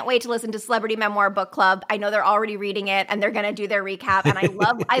I can't wait to listen to Celebrity Memoir Book Club. I know they're already reading it and they're going to do their recap, and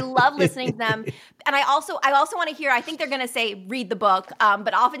I love listening to them. And I also want to hear, I think they're going to say read the book,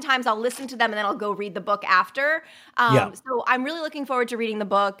 but oftentimes I'll listen to them and then I'll go read the book after. So I'm really looking forward to reading the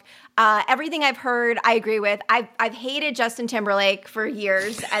book. Everything I've heard, I agree with. I've hated Justin Timberlake for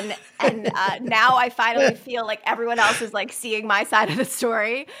years, and now I finally feel like everyone else is like seeing my side of the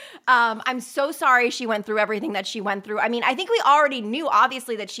story. I'm so sorry she went through everything that she went through. I mean, I think we already knew,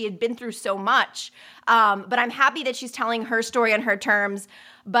 obviously, that she had been through so much, but I'm happy that she's telling her story on her terms.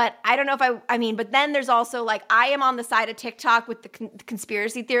 But I don't know if but then there's also like, I am on the side of TikTok with the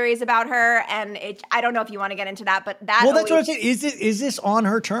conspiracy theories about her, and I don't know if you want to get into that, but that's what I'm saying. Is this on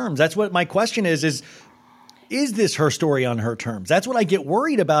her terms? That's what my question is this her story on her terms? That's what I get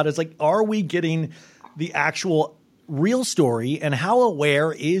worried about, is like, are we getting the actual real story, and how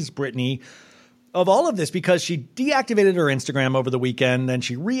aware is Britney of all of this? Because she deactivated her Instagram over the weekend, then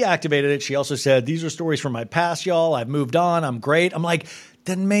she reactivated it. She also said, these are stories from my past, y'all. I've moved on. I'm great. I'm like,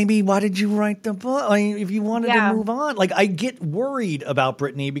 then maybe why did you write the book? I mean, if you wanted to move on. Like, I get worried about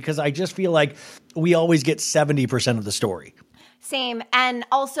Britney because I just feel like we always get 70% of the story. Same. And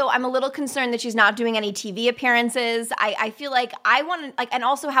also, I'm a little concerned that she's not doing any TV appearances. I feel like I want to, like, and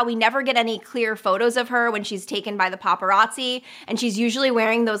also how we never get any clear photos of her when she's taken by the paparazzi. And she's usually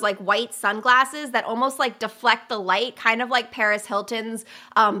wearing those like white sunglasses that almost like deflect the light, kind of like Paris Hilton's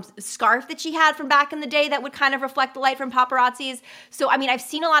scarf that she had from back in the day that would kind of reflect the light from paparazzis. So, I mean, I've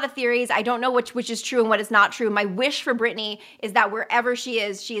seen a lot of theories. I don't know which is true and what is not true. My wish for Britney is that wherever she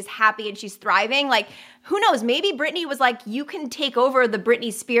is happy and she's thriving. Like, who knows? Maybe Britney was like, you can take over the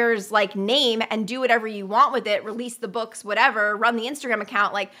Britney Spears like name and do whatever you want with it, release the books, whatever, run the Instagram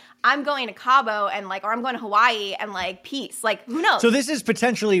account. Like, I'm going to Cabo and like, or I'm going to Hawaii and like, peace. Like, who knows? So this is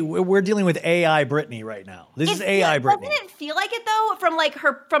potentially, we're dealing with AI Britney right now. This is AI Britney. Doesn't it feel like it though? From like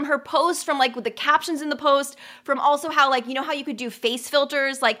her post, from like with the captions in the post, from also how like, you know how you could do face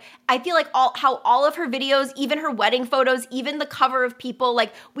filters? Like, I feel like how all of her videos, even her wedding photos, even the cover of People,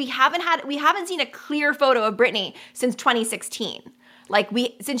 like we haven't seen a clear clear photo of Britney since 2016. Like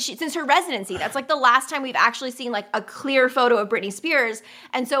since her residency, that's like the last time we've actually seen like a clear photo of Britney Spears.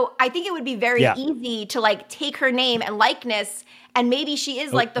 And so I think it would be very easy to like take her name and likeness, and maybe she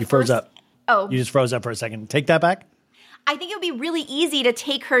is like the you froze first. Up. Oh, you just froze up for a second. Take that back. I think it would be really easy to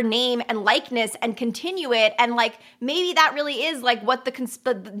take her name and likeness and continue it, and like maybe that really is like what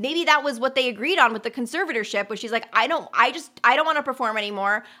maybe that was what they agreed on with the conservatorship, where she's like, I don't want to perform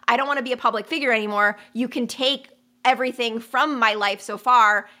anymore. I don't want to be a public figure anymore. You can take everything from my life so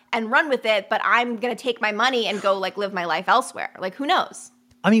far and run with it, but I'm going to take my money and go like live my life elsewhere. Like, who knows?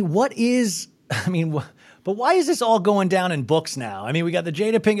 But why is this all going down in books now? I mean, we got the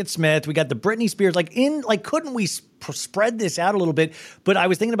Jada Pinkett Smith, we got the Britney Spears, couldn't we spread this out a little bit? But I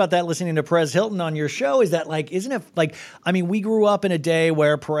was thinking about that listening to Perez Hilton on your show, is that like, isn't it like, I mean, we grew up in a day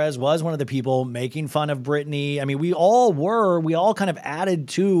where Perez was one of the people making fun of Britney. I mean, we all kind of added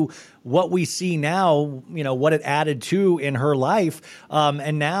to what we see now, you know, what it added to in her life.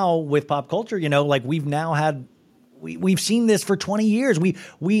 And now with pop culture, you know, like we've seen this for 20 years.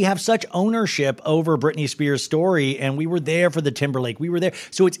 We have such ownership over Britney Spears' story, and we were there for the Timberlake. We were there.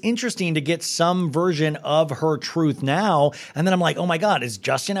 So it's interesting to get some version of her truth now. And then I'm like, oh my God, does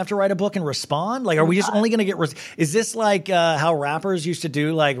Justin have to write a book and respond? Like, are we just only going to get, is this like how rappers used to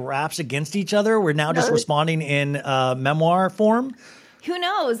do like raps against each other? We're now just responding in memoir form? Who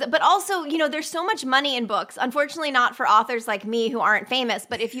knows? But also, you know, there's so much money in books. Unfortunately, not for authors like me who aren't famous.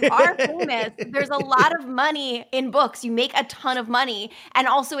 But if you are famous, there's a lot of money in books. You make a ton of money. And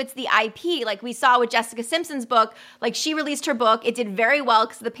also, it's the IP. Like we saw with Jessica Simpson's book, like she released her book. It did very well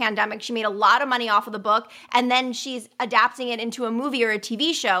because of the pandemic. She made a lot of money off of the book. And then she's adapting it into a movie or a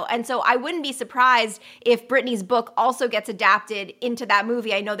TV show. And so I wouldn't be surprised if Britney's book also gets adapted into that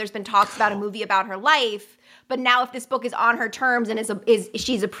movie. I know there's been talks about a movie about her life. But now if this book is on her terms and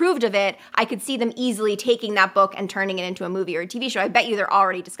she's approved of it, I could see them easily taking that book and turning it into a movie or a TV show. I bet you they're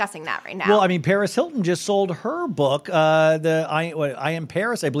already discussing that right now. Well, I mean, Paris Hilton just sold her book, I Am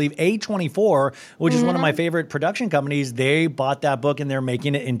Paris, I believe, A24, which is one of my favorite production companies. They bought that book and they're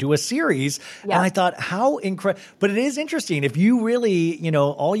making it into a series. Yeah. And I thought, how incredible. But it is interesting. If you really, you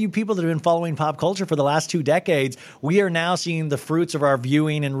know, all you people that have been following pop culture for the last 2 decades, we are now seeing the fruits of our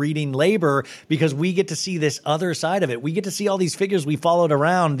viewing and reading labor, because we get to see this other side of it. We get to see all these figures we followed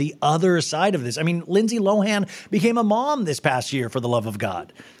around, the other side of this. I mean, Lindsay Lohan became a mom this past year, for the love of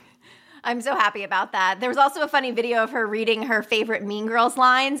God. I'm so happy about that. There was also a funny video of her reading her favorite Mean Girls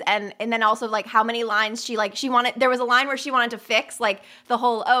lines, and then also like how many lines she wanted. There was a line where she wanted to fix like the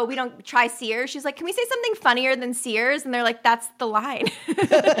whole, oh, we don't try Sears. She's like, can we say something funnier than Sears? And they're like, that's the line.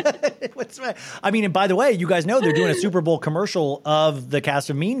 What's right? I mean, and by the way, you guys know they're doing a Super Bowl commercial of the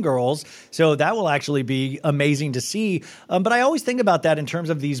cast of Mean Girls, so that will actually be amazing to see. But I always think about that in terms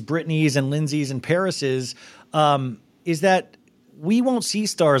of these Britneys and Lindsays and Parises, is that we won't see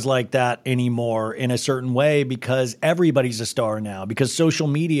stars like that anymore in a certain way, because everybody's a star now, because social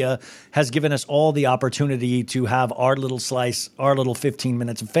media has given us all the opportunity to have our little slice, our little 15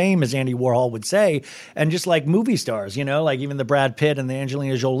 minutes of fame, as Andy Warhol would say. And just like movie stars, you know, like even the Brad Pitt and the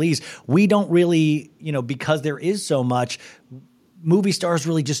Angelina Jolies, we don't really, you know, because there is so much, movie stars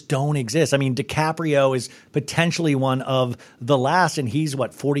really just don't exist. I mean, DiCaprio is potentially one of the last, and he's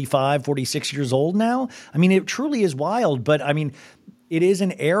 45, 46 years old now. I mean, it truly is wild, but I mean, it is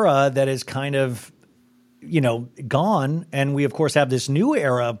an era that is kind of, you know, gone. And we of course have this new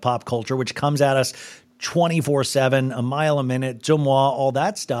era of pop culture, which comes at us 24/7, a mile a minute, deux moi, all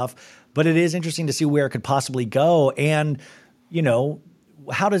that stuff. But it is interesting to see where it could possibly go. And, you know,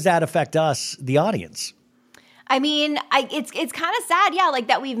 how does that affect us, the audience? I mean, it's kind of sad, yeah, like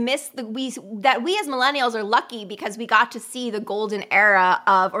that we've missed that we as millennials are lucky because we got to see the golden era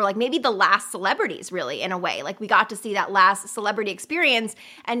of, or like maybe the last celebrities, really, in a way. Like we got to see that last celebrity experience.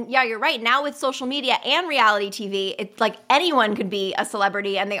 And yeah, you're right. Now with social media and reality TV, it's like anyone could be a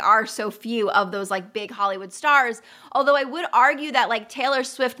celebrity, and they are so few of those like big Hollywood stars. Although I would argue that like Taylor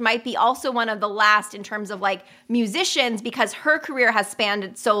Swift might be also one of the last in terms of like musicians, because her career has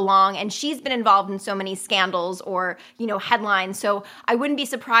spanned so long and she's been involved in so many scandals or, you know, headlines. So I wouldn't be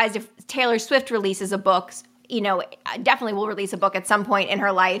surprised if Taylor Swift releases a book, you know, definitely will release a book at some point in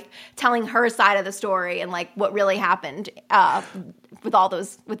her life telling her side of the story and like what really happened with all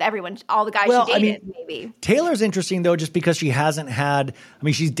those, with everyone, all the guys she dated, maybe. Taylor's interesting though, just because she hasn't had, I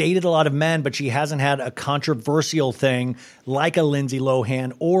mean, she's dated a lot of men, but she hasn't had a controversial thing like a Lindsay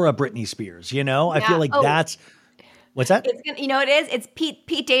Lohan or a Britney Spears, you know? I feel like that's... What's that? It's gonna, you know, it is. It's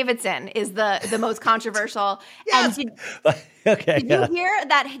Pete Davidson is the most controversial. Yes. And Did you hear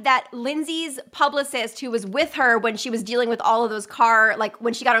that Lindsay's publicist, who was with her when she was dealing with all of those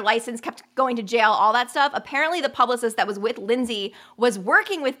when she got her license, kept going to jail, all that stuff. Apparently, the publicist that was with Lindsay was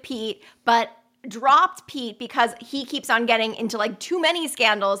working with Pete, but dropped Pete because he keeps on getting into like too many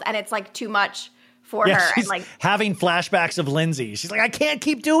scandals, and it's like too much for her. She's and like having flashbacks of Lindsay. She's like, I can't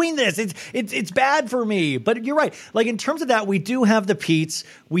keep doing this. It's bad for me. But you're right. Like in terms of that, we do have the Petes,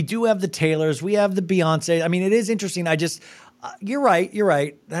 we do have the Taylors, we have the Beyonce. I mean, it is interesting. You're right.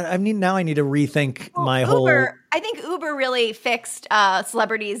 I need to rethink my whole. I think Uber really fixed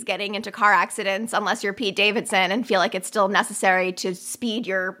celebrities getting into car accidents, unless you're Pete Davidson and feel like it's still necessary to speed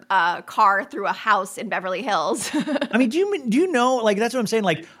your car through a house in Beverly Hills. I mean, do you know? Like that's what I'm saying.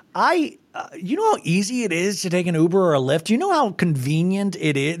 Like you know how easy it is to take an Uber or a Lyft? Do you know how convenient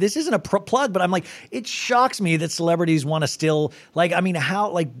it is? This isn't a plug, but I'm like, it shocks me that celebrities want to still, like, I mean, how,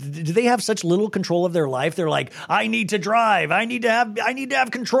 like, do they have such little control of their life? They're like, I need to drive. I need to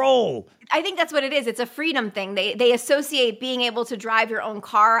have control. I think that's what it is. It's a freedom thing. They associate being able to drive your own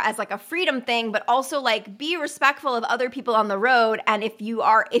car as like a freedom thing, but also like be respectful of other people on the road. And if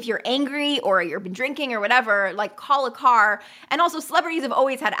you're angry or you've been drinking or whatever, like call a car. And also celebrities have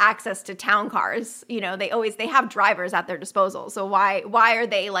always had access to town cars. You know, they have drivers at their disposal. So why are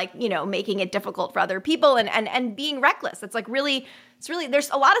they like, you know, making it difficult for other people and being reckless? It's like really, there's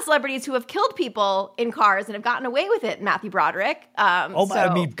a lot of celebrities who have killed people in cars and have gotten away with it. Matthew Broderick.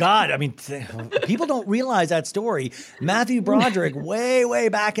 People don't realize that story. Matthew Broderick, way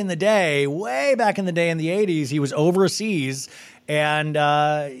back in the day in the 80s, he was overseas. And,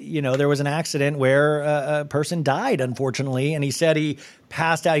 there was an accident where a person died, unfortunately. And he said he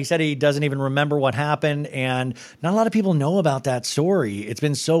passed out. He said he doesn't even remember what happened. And not a lot of people know about that story. It's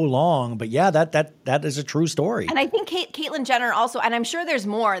been so long. But yeah, that is a true story. And I think Caitlyn Jenner also, and I'm sure there's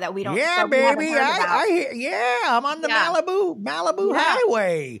more that we don't. Yeah, baby. I'm on the Malibu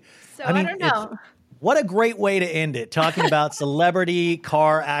highway. So I don't know. What a great way to end it, talking about celebrity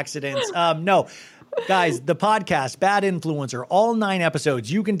car accidents. No. Guys, the podcast, Bad Influencer, all 9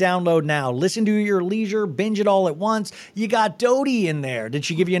 episodes, you can download now. Listen to your leisure, binge it all at once. You got Doute in there. Did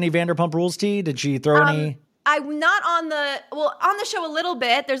she give you any Vanderpump Rules tea? Did she throw any? I'm not on the show a little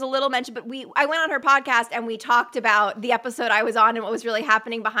bit. There's a little mention, but I went on her podcast and we talked about the episode I was on and what was really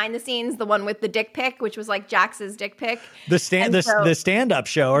happening behind the scenes, the one with the dick pic, which was like Jax's dick pic. The stand-up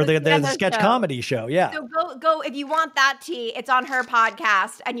show or the sketch comedy show, yeah. So go if you want that tea, it's on her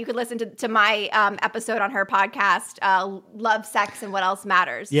podcast and you can listen to my episode on her podcast, Love, Sex, and What Else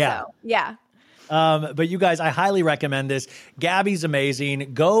Matters. Yeah. So, yeah. But you guys, I highly recommend this. Gabi's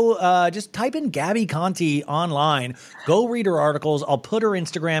amazing. Go just type in Gabi Conti online. Go read her articles. I'll put her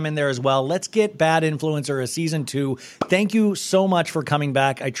Instagram in there as well. Let's get Bad Influencer a season 2. Thank you so much for coming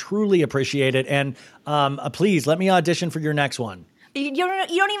back. I truly appreciate it. And please let me audition for your next one. You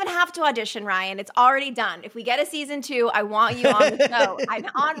don't even have to audition, Ryan. It's already done. If we get a season 2, I want you on the show. I'm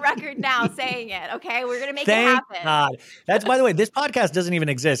on record now saying it, okay? We're going to make it happen. Thank God. That's, by the way, this podcast doesn't even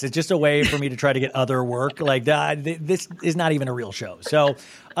exist. It's just a way for me to try to get other work. Like, this is not even a real show. So,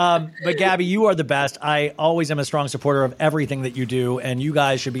 but Gabi, you are the best. I always am a strong supporter of everything that you do, and you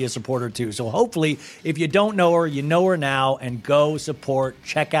guys should be a supporter too. So hopefully, if you don't know her, you know her now, and go support.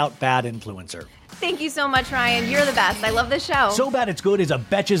 Check out Bad Influencer. Thank you so much, Ryan. You're the best. I love this show. So Bad It's Good is a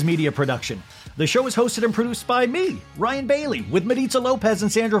Betches Media production. The show is hosted and produced by me, Ryan Bailey, with Maritza Lopez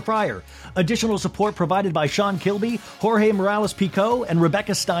and Sandra Fryer. Additional support provided by Sean Kilby, Jorge Morales-Pico, and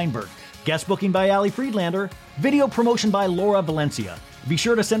Rebecca Steinberg. Guest booking by Ali Friedlander. Video promotion by Laura Valencia. Be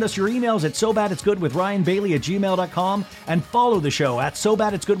sure to send us your emails at sobaditsgoodwithryanbailey@gmail.com and follow the show at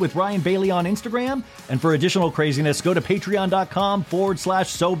sobaditsgoodwithryanbailey on Instagram. And for additional craziness, go to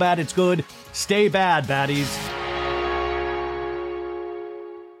patreon.com/sobaditsgood. Stay bad, baddies.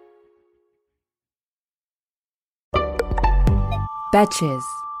 Betches.